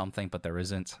Blue something, but there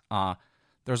isn't.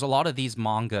 There's a lot of these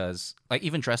mangas, like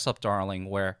even Dress Up Darling,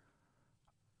 where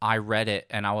I read it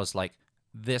and I was like,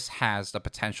 this has the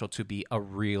potential to be a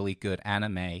really good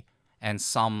anime, and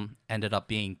some ended up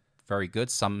being very good,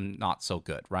 some not so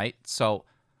good, right? So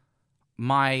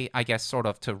I guess sort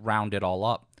of to round it all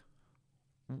up,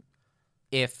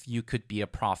 if you could be a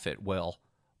prophet, Will,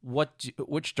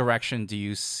 which direction do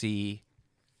you see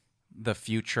the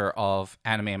future of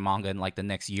anime and manga in like the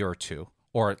next year or two,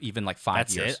 or even like 5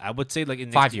 That's years? it. I would say like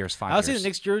in 5 years. 5 years. I would say the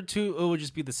next year or two it would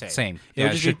just be the same. Same. It Yeah, would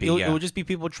it just should be. be. It Yeah. would just be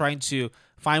people trying to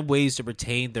find ways to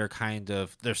retain their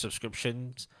their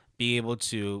subscriptions, be able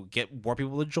to get more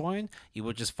people to join. You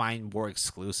would just find more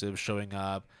exclusives showing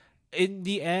up. In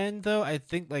the end, though, I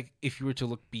think like if you were to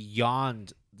look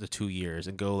beyond the 2 years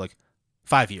and go like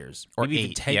 5 years Or maybe 8,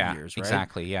 even 10 yeah, years, right?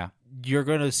 Exactly. Yeah. You're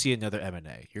going to see another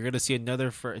M&A. You're going to see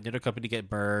another company get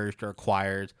merged or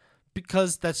acquired,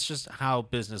 because that's just how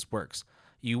business works.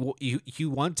 You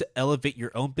want to elevate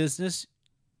your own business.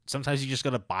 Sometimes you just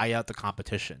got to buy out the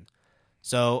competition.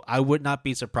 So I would not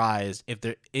be surprised if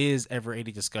there is ever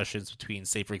any discussions between,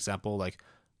 say, for example, like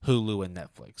Hulu and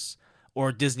Netflix,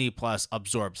 or Disney Plus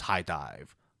absorbs High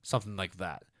Dive, something like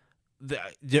that.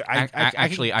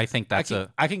 I think that's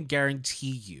I can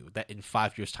guarantee you that in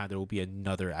 5 years' time there will be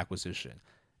another acquisition,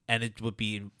 and it would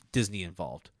be Disney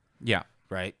involved, yeah.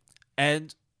 right?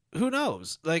 And who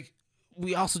knows? Like,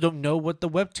 we also don't know what the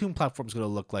webtoon platform is going to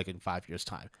look like in 5 years'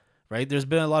 time, right? There's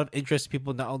been a lot of interest in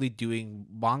people not only doing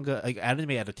manga, like anime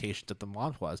adaptations of the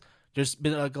manhwas. There's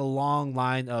been like a long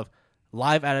line of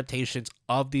live adaptations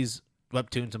of these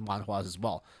webtoons and manhwas as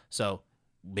well. So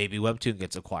maybe Webtoon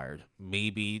gets acquired.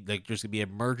 Maybe like there's gonna be a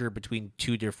merger between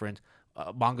two different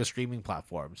manga streaming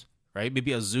platforms, right?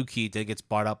 Maybe Azuki then gets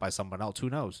bought up by someone else. Who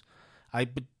knows? I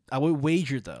would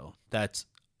wager though that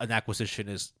an acquisition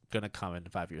is gonna come in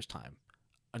 5 years' time,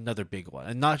 another big one,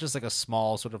 and not just like a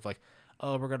small sort of like,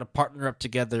 oh, we're gonna partner up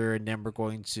together and then we're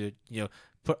going to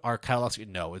put our catalogs.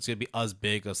 No, it's gonna be as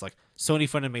big as like Sony,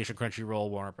 Funimation, Crunchyroll,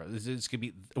 Warner Bros. It's gonna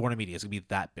be Warner Media. It's gonna be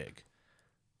that big.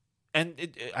 And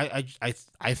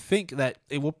I think that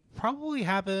it will probably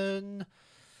happen.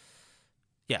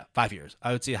 Yeah, 5 years.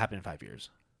 I would say it happen in 5 years.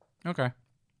 Okay.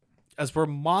 As for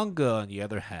manga, on the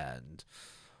other hand,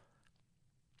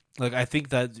 like I think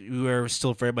that we're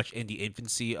still very much in the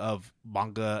infancy of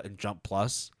manga and Jump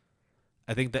Plus.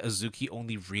 I think that Azuki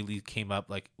only really came up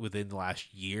like within the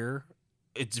last year.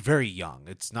 It's very young.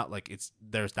 It's not like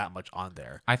there's that much on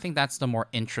there. I think that's the more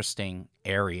interesting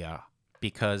area,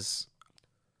 because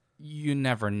you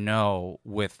never know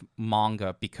with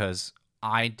manga, because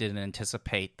I didn't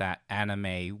anticipate that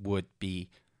anime would be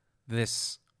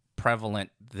this prevalent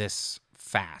this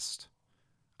fast.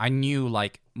 I knew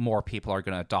like more people are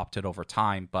going to adopt it over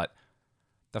time, but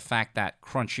the fact that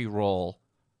Crunchyroll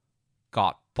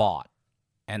got bought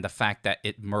and the fact that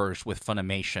it merged with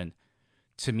Funimation,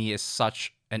 to me, is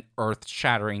such an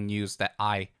earth-shattering news that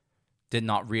I did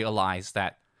not realize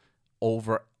that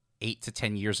over 8 to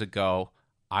 10 years ago,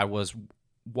 I was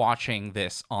watching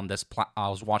this on this. I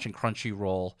was watching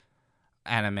Crunchyroll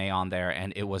anime on there,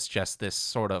 and it was just this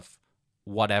sort of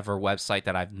whatever website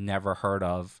that I've never heard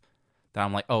of. That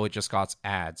I'm like, oh, it just got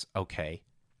ads. Okay,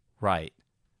 right.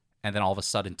 And then all of a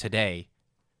sudden today,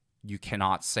 you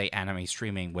cannot say anime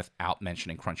streaming without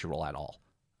mentioning Crunchyroll at all.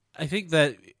 I think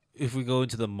that if we go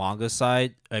into the manga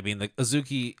side, I mean, like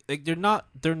Azuki, like they're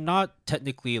not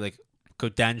technically like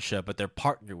Kodansha, but they're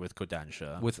partnered with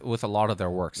Kodansha with a lot of their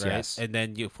works, right? yes. And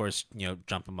then of course,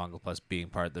 Jump and Manga Plus being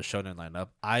part of the Shonen lineup.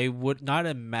 I would not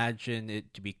imagine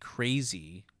it to be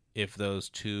crazy if those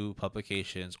two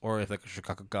publications, or if like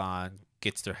Shikakugan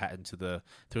throws their hat into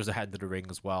the ring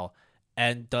as well,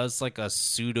 and does like a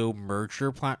pseudo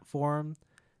merger platform.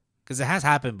 Because it has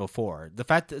happened before. The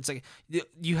fact that it's like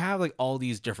you have like all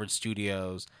these different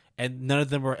studios, and none of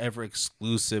them are ever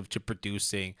exclusive to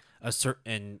producing a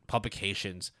certain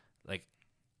publications like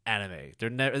anime. They're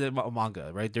never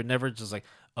manga, right? They're never just like,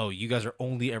 oh, you guys are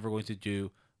only ever going to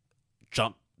do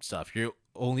Jump stuff. You're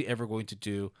only ever going to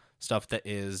do stuff that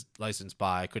is licensed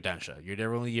by Kodansha. You're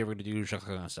never only ever going to do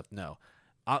Shakugan stuff. No.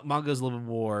 Manga is a little bit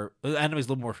more, anime is a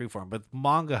little more freeform. But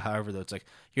manga, however, though, it's like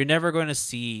you're never going to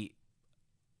see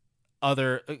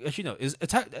other, as you know, is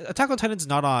Attack on Titan's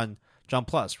not on Jump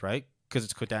Plus, right? Because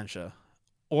it's Kodansha.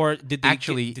 Or did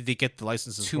they get the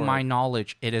licenses? To my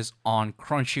knowledge, it is on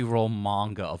Crunchyroll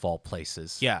Manga of all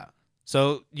places. Yeah.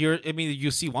 So you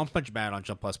see One Punch Man on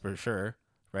Jump Plus for sure,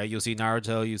 right? You'll see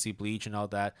Naruto, you see Bleach and all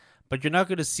that, but you're not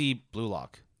going to see Blue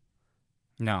Lock.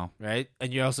 No. right?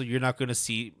 And you're not going to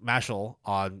see Mashal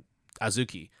on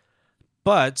Azuki.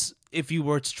 But if you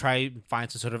were to try and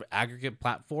find some sort of aggregate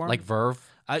platform, Like Verve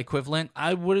equivalent?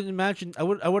 I wouldn't imagine. I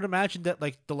would imagine that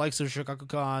like the likes of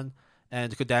Shogakukan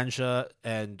and Kodansha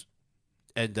and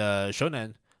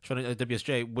Shonen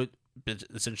WSJ would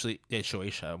essentially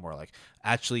Shueisha more like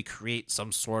actually create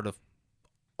some sort of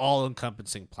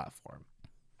all-encompassing platform.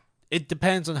 It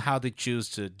depends on how they choose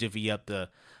to divvy up the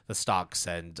stocks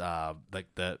and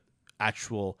like the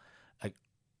actual like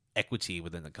equity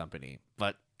within the company.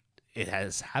 But it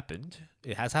has happened.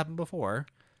 It has happened before.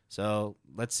 So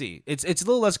let's see. It's a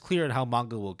little less clear on how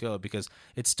manga will go because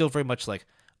it's still very much like,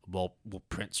 will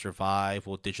print survive?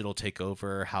 Will digital take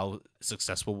over? How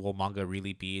successful will manga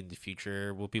really be in the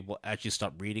future? Will people actually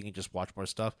stop reading and just watch more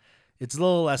stuff? It's a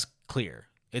little less clear.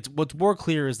 It's what's more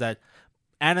clear is that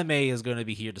anime is going to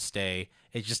be here to stay.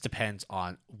 It just depends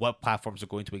on what platforms are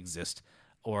going to exist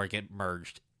or get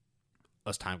merged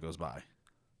as time goes by.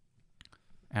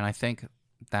 And I think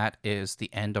that is the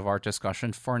end of our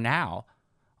discussion for now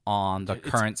on the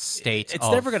current state. It's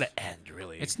never going to end,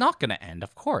 really. It's not going to end.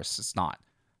 Of course, it's not.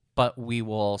 But we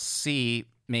will see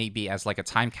maybe as like a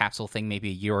time capsule thing, maybe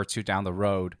a year or two down the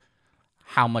road,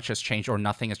 how much has changed or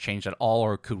nothing has changed at all,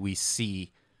 or could we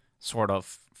see sort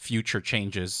of future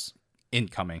changes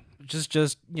incoming?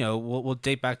 Just we'll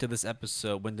date back to this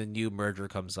episode when the new merger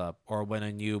comes up or when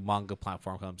a new manga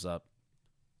platform comes up.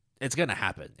 It's going to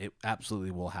happen. It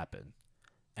absolutely will happen.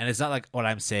 And it's not like what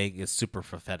I'm saying is super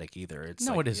prophetic either. It's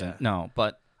no, like, it isn't. Yeah. No,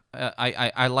 but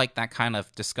I like that kind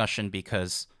of discussion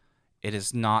because it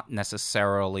is not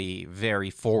necessarily very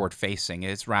forward-facing.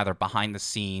 It's rather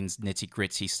behind-the-scenes,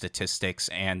 nitty-gritty statistics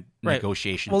and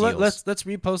negotiation deals. Well, let's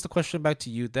repose the question back to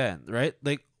you then, right?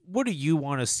 Like, what do you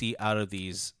want to see out of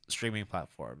these streaming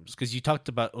platforms? Because you talked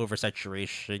about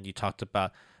oversaturation. You talked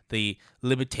about the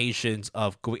limitations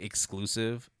of going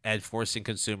exclusive and forcing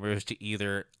consumers to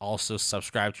either also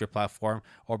subscribe to your platform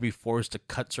or be forced to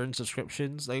cut certain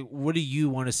subscriptions. Like, what do you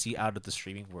want to see out of the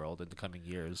streaming world in the coming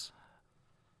years?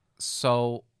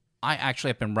 So I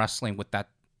actually have been wrestling with that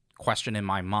question in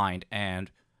my mind,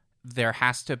 and there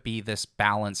has to be this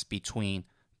balance between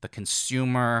the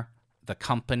consumer, the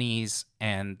companies,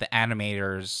 and the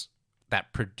animators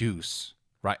that produce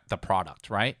the product,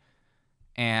 right?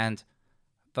 And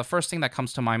the first thing that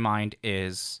comes to my mind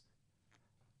is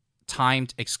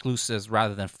timed exclusives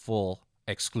rather than full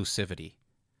exclusivity.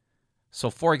 So,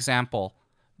 for example,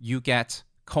 you get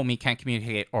Komi Can't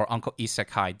Communicate or Uncle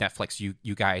Isekai, Netflix,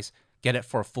 you guys get it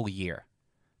for a full year.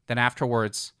 Then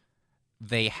afterwards,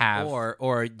 they have...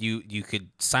 Or you could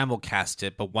simulcast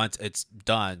it, but once it's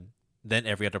done, then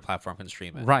every other platform can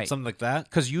stream it. Right. Something like that.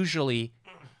 Because usually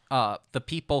the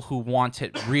people who want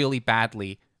it really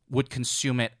badly would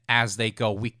consume it as they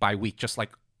go week by week, just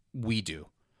like we do.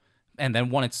 And then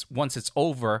once it's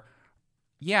over,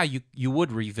 yeah, you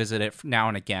would revisit it now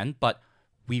and again, but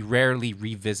we rarely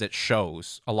revisit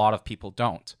shows. A lot of people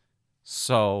don't.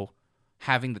 So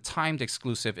having the timed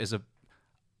exclusive is,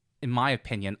 in my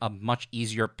opinion, a much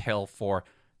easier pill for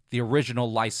the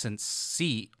original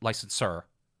licensor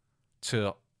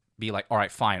to be like, all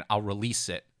right, fine, I'll release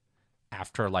it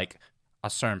after like a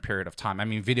certain period of time. I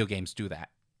mean, video games do that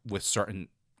with certain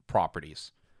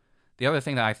properties. The other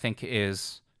thing that I think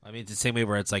is... I mean, it's the same way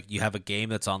where it's like you have a game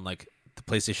that's on like the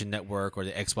PlayStation Network or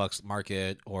the Xbox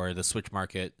market or the Switch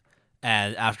market,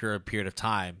 and after a period of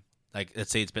time, like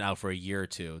let's say it's been out for a year or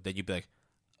two, then you'd be like,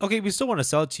 okay, we still want to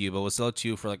sell it to you, but we'll sell it to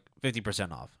you for like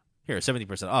 50% off. Here,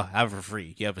 70%. Oh, have it for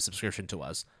free. You have a subscription to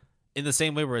us. In the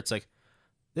same way where it's like,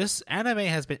 this anime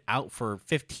has been out for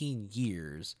 15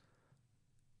 years.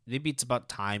 Maybe it's about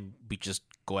time we just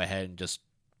go ahead and just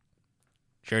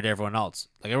share it to everyone else.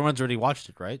 Like, everyone's already watched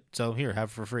it, right? So here, have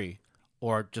it for free.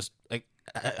 Or just, like,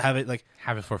 have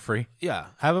it for free. Yeah,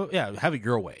 have it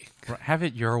your way. Have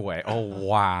it your way. Oh,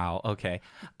 wow. Okay.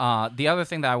 The other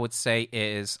thing that I would say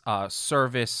is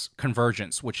service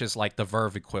convergence, which is like the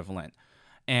Verve equivalent.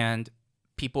 And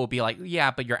people will be like, yeah,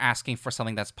 but you're asking for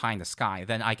something that's pie in the sky.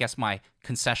 Then I guess my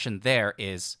concession there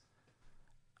is,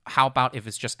 how about if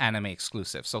it's just anime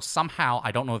exclusive? So somehow,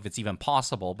 I don't know if it's even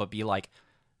possible, but be like,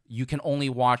 you can only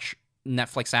watch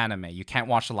Netflix anime. You can't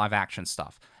watch the live action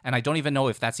stuff. And I don't even know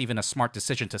if that's even a smart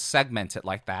decision to segment it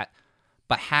like that,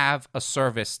 but have a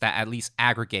service that at least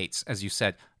aggregates, as you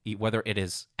said, whether it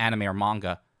is anime or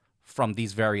manga, from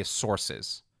these various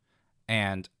sources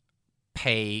and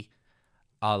pay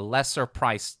a lesser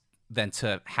price than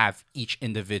to have each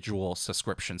individual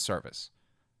subscription service.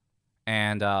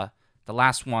 And the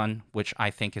last one, which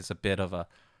I think is a bit of a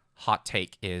hot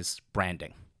take, is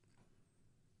branding.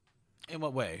 In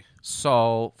what way?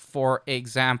 So, for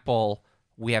example,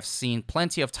 we have seen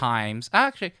plenty of times.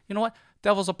 Actually, you know what?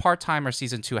 Devil's a Part-Timer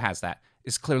Season 2 has that.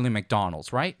 It's clearly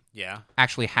McDonald's, right? Yeah.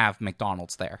 Actually have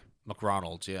McDonald's there.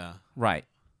 McDonald's, yeah. Right.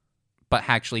 But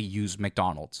actually use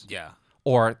McDonald's. Yeah.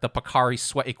 Or the Pocari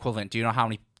Sweat equivalent. Do you know how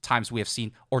many times we have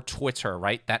seen, or Twitter,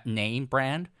 right? That name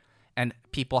brand, and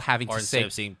people having Or to instead say,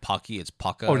 of saying Pucky, it's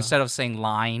Pucka. or instead of saying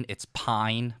line, it's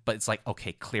pine. But it's like,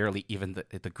 okay, clearly even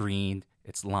the green,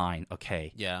 it's line.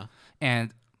 Okay. Yeah.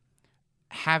 And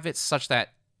have it such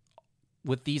that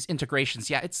with these integrations,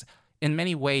 yeah, it's in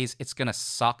many ways it's gonna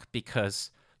suck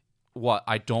because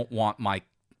I don't want my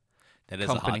That is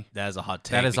company. that is a hot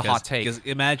take. That is a hot take. Because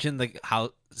imagine like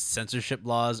how censorship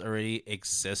laws already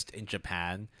exist in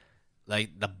Japan,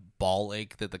 like the ball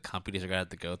ache that the companies are gonna have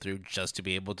to go through just to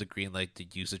be able to greenlight the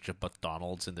usage of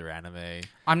McDonald's in their anime.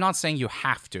 I'm not saying you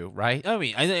have to, right? I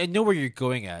mean, I know where you're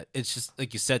going at. It's just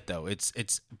like you said though.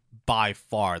 It's by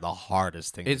far the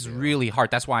hardest thing. It's to do. really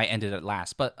hard. That's why I ended it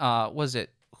last. But was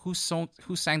it who sang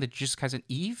the Jujutsu Kaisen?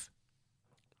 Eve?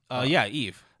 Yeah,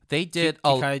 Eve. They did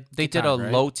Kikai- they did a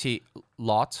Kikan, right?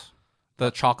 lot, the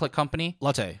chocolate company.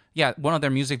 Latte. Yeah, one of their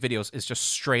music videos is just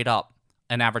straight up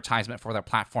an advertisement for their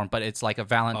platform, but it's like a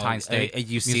Valentine's Day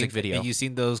music video. And you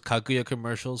seen those Kaguya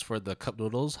commercials for the cup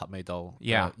noodles? Hameido.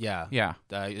 Yeah. Yeah. Yeah.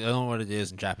 I don't know what it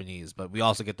is in Japanese, but we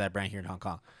also get that brand here in Hong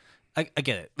Kong. I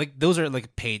get it. Like those are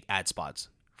like paid ad spots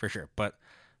for sure, but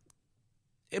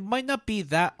it might not be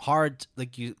that hard,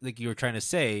 like you were trying to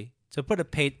say, to put a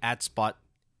paid ad spot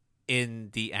in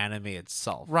the anime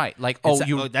itself. Right. Like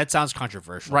that sounds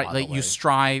controversial. right, by like the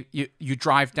way. you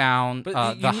drive down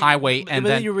But the highway and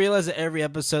then you realize that every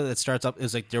episode that starts up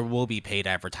is like there will be paid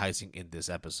advertising in this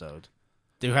episode.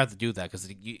 They have to do that because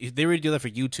if they already do that for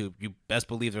YouTube, you best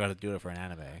believe they're going to do it for an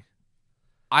anime.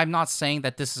 I'm not saying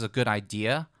that this is a good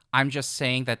idea. I'm just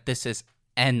saying that this is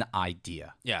an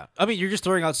idea. Yeah, I mean you're just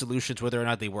throwing out solutions whether or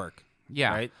not they work.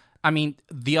 Yeah. Right? I mean,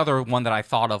 the other one that I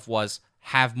thought of was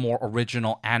have more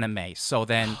original anime. So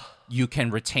then you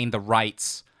can retain the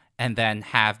rights and then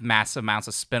have massive amounts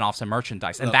of spin-offs and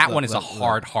merchandise. And that one is a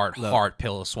hard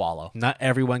pill to swallow. Not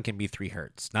everyone can be 3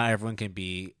 Hertz. Not everyone can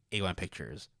be A1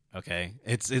 Pictures. Okay,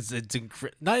 it's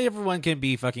not everyone can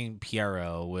be fucking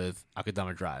PRO with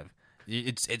Akudama Drive.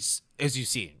 It's as you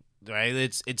see, right?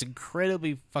 It's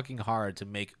incredibly fucking hard to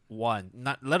make one,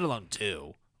 not let alone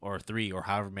 2 or 3 or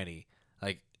however many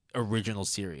like original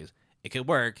series. It could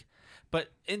work,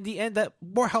 but in the end, that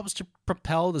more helps to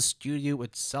propel the studio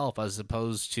itself as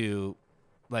opposed to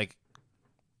like.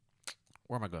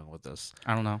 Where am I going with this?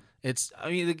 I don't know. I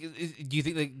mean, like, do you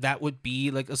think like that would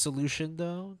be like a solution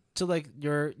though to like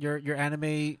your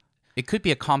anime? It could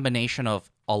be a combination of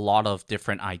a lot of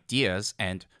different ideas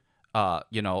and,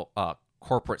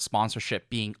 corporate sponsorship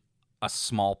being a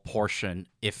small portion,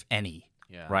 if any.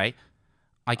 Yeah. Right.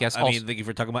 I guess. I mean, like if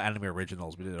we're talking about anime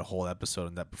originals, we did a whole episode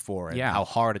on that before. And Yeah. how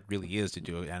hard it really is to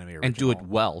do an anime original and do it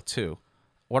well too.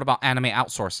 What about anime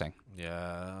outsourcing?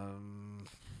 Yeah.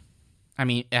 I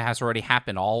mean, it has already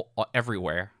happened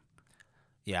everywhere,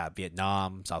 Yeah,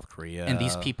 Vietnam, South Korea, and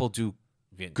these people do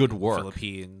Vietnam, good work.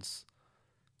 Philippines.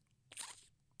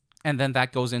 And then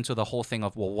that goes into the whole thing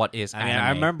of, well, what is I mean, anime? I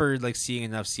remember like seeing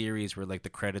enough series where like the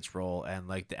credits roll and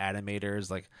like the animators,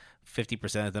 like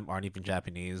 50% of them aren't even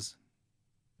Japanese.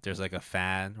 There's like a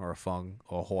fan or a fung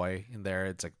or a hoi in there.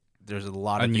 It's like there's a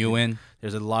lot a of Nguyen.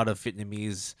 there's a lot of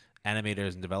Vietnamese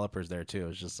animators and developers there too.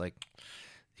 It's just like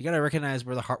you got to recognize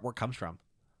where the hard work comes from.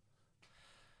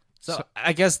 So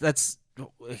I guess that's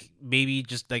maybe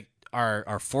just like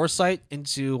our foresight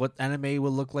into what anime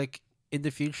will look like in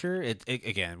the future. It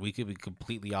again, we could be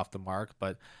completely off the mark,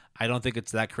 but I don't think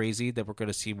it's that crazy that we're going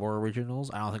to see more originals.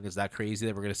 I don't think it's that crazy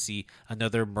that we're going to see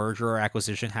another merger or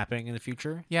acquisition happening in the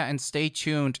future. Yeah, and stay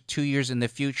tuned 2 years in the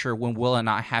future when Will and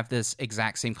I have this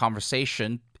exact same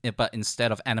conversation, but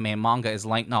instead of anime and manga is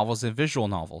light novels and visual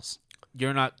novels.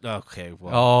 You're not okay.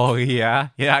 Well, Oh, yeah.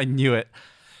 Yeah, I knew it.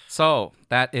 So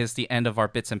that is the end of our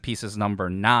Bits and Pieces number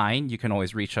 9. You can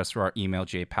always reach us through our email,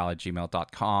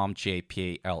 jpal@gmail.com,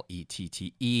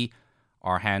 JPALETTE,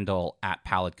 our handle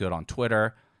 @palettegood on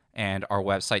Twitter, and our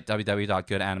website,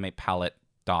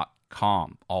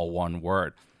 www.goodanimepalet.com, all one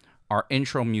word. Our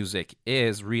intro music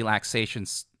is Relaxation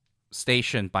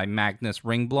Station by Magnus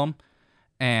Ringblom,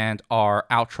 and our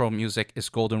outro music is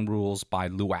Golden Rules by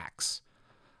Luax.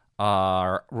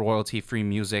 Our royalty-free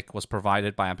music was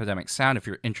provided by Epidemic Sound. If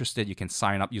you're interested, you can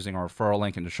sign up using our referral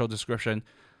link in the show description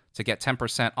to get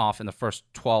 10% off in the first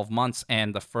 12 months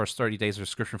and the first 30 days of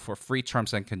subscription for free.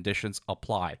 Terms and conditions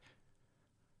apply.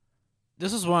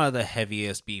 this is one of the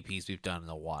heaviest BPs we've done in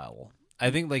a while. I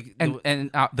think like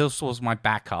And this was my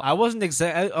backup. I wasn't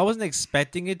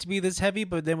expecting it to be this heavy,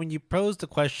 but then when you pose the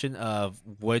question of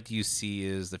what do you see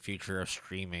is the future of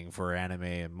streaming for anime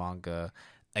and manga,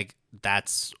 like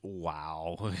that's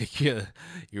wow. You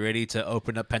ready to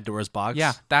open up Pandora's box?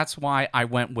 Yeah, that's why I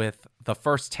went with the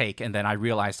first take, and then I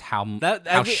realized how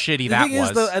shitty the that thing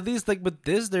was. Is, though, at least like with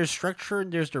this, there's structure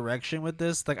and there's direction with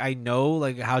this. Like I know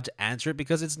like how to answer it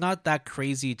because it's not that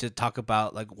crazy to talk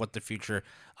about like what the future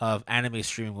of anime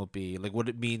streaming will be, like what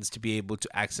it means to be able to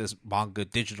access manga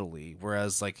digitally.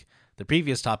 Whereas like the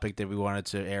previous topic that we wanted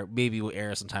to air, maybe we'll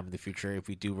air sometime in the future if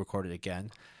we do record it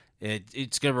again.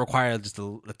 It's going to require just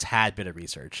a tad bit of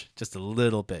research, just a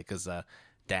little bit, because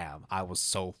damn, I was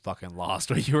so fucking lost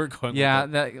when you were going.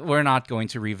 Yeah, we're not going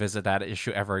to revisit that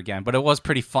issue ever again. But it was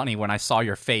pretty funny when I saw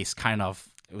your face. Kind of,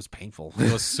 it was painful.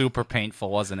 It was super painful,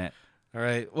 wasn't it? All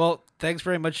right. Well, thanks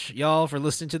very much, y'all, for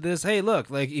listening to this. Hey, look,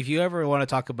 like if you ever want to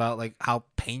talk about like how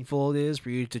painful it is for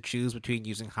you to choose between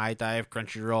using High Dive,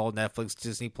 Crunchyroll, Netflix,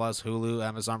 Disney Plus, Hulu,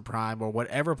 Amazon Prime, or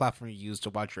whatever platform you use to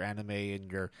watch your anime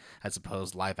and your, I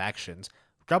suppose, live actions,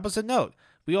 drop us a note.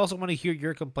 We also want to hear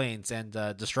your complaints and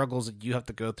the struggles that you have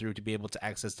to go through to be able to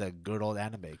access that good old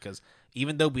anime. Because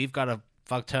even though we've got a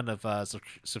fuck ton of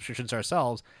subscriptions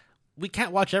ourselves, we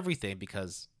can't watch everything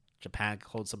because Japan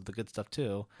holds some of the good stuff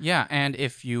too. Yeah, and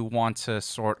if you want to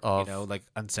sort of, like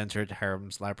uncensored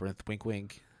Harem's Labyrinth, wink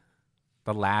wink,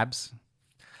 the labs,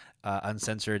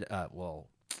 uncensored. Well,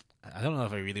 I don't know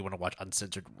if I really want to watch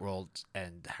Uncensored World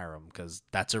and Harem because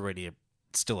that's already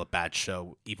still a bad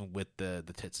show, even with the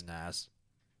tits and ass.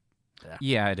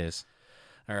 Yeah, it is.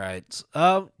 All right.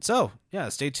 So yeah,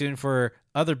 stay tuned for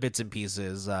other bits and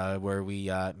pieces where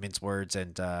we mince words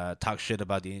and talk shit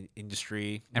about the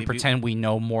industry and pretend we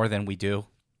know more than we do.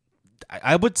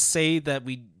 I would say that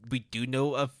we do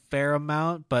know a fair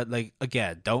amount, but like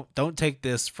again, don't take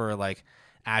this for like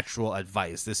actual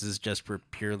advice. This is just for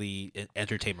purely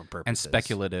entertainment purposes and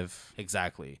speculative.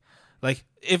 Exactly. Like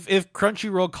if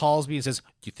Crunchyroll calls me and says,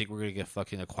 "Do you think we're gonna get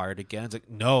fucking acquired again?" It's like,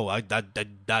 no, I'm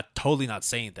totally not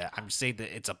saying that. I'm saying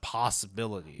that it's a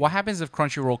possibility. What happens if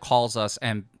Crunchyroll calls us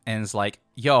and is like,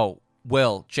 "Yo,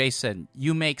 Will, Jason,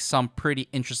 you make some pretty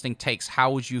interesting takes.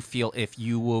 How would you feel if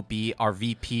you will be our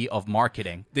VP of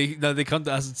marketing?" They come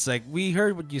to us and say, "We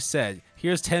heard what you said.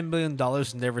 Here's $10 million.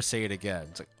 Never say it again."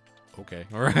 It's like, okay,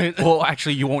 all right. Well,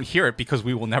 actually, you won't hear it because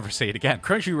we will never say it again.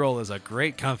 Crunchyroll is a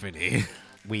great company.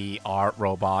 We are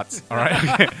robots. All right.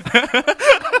 Okay.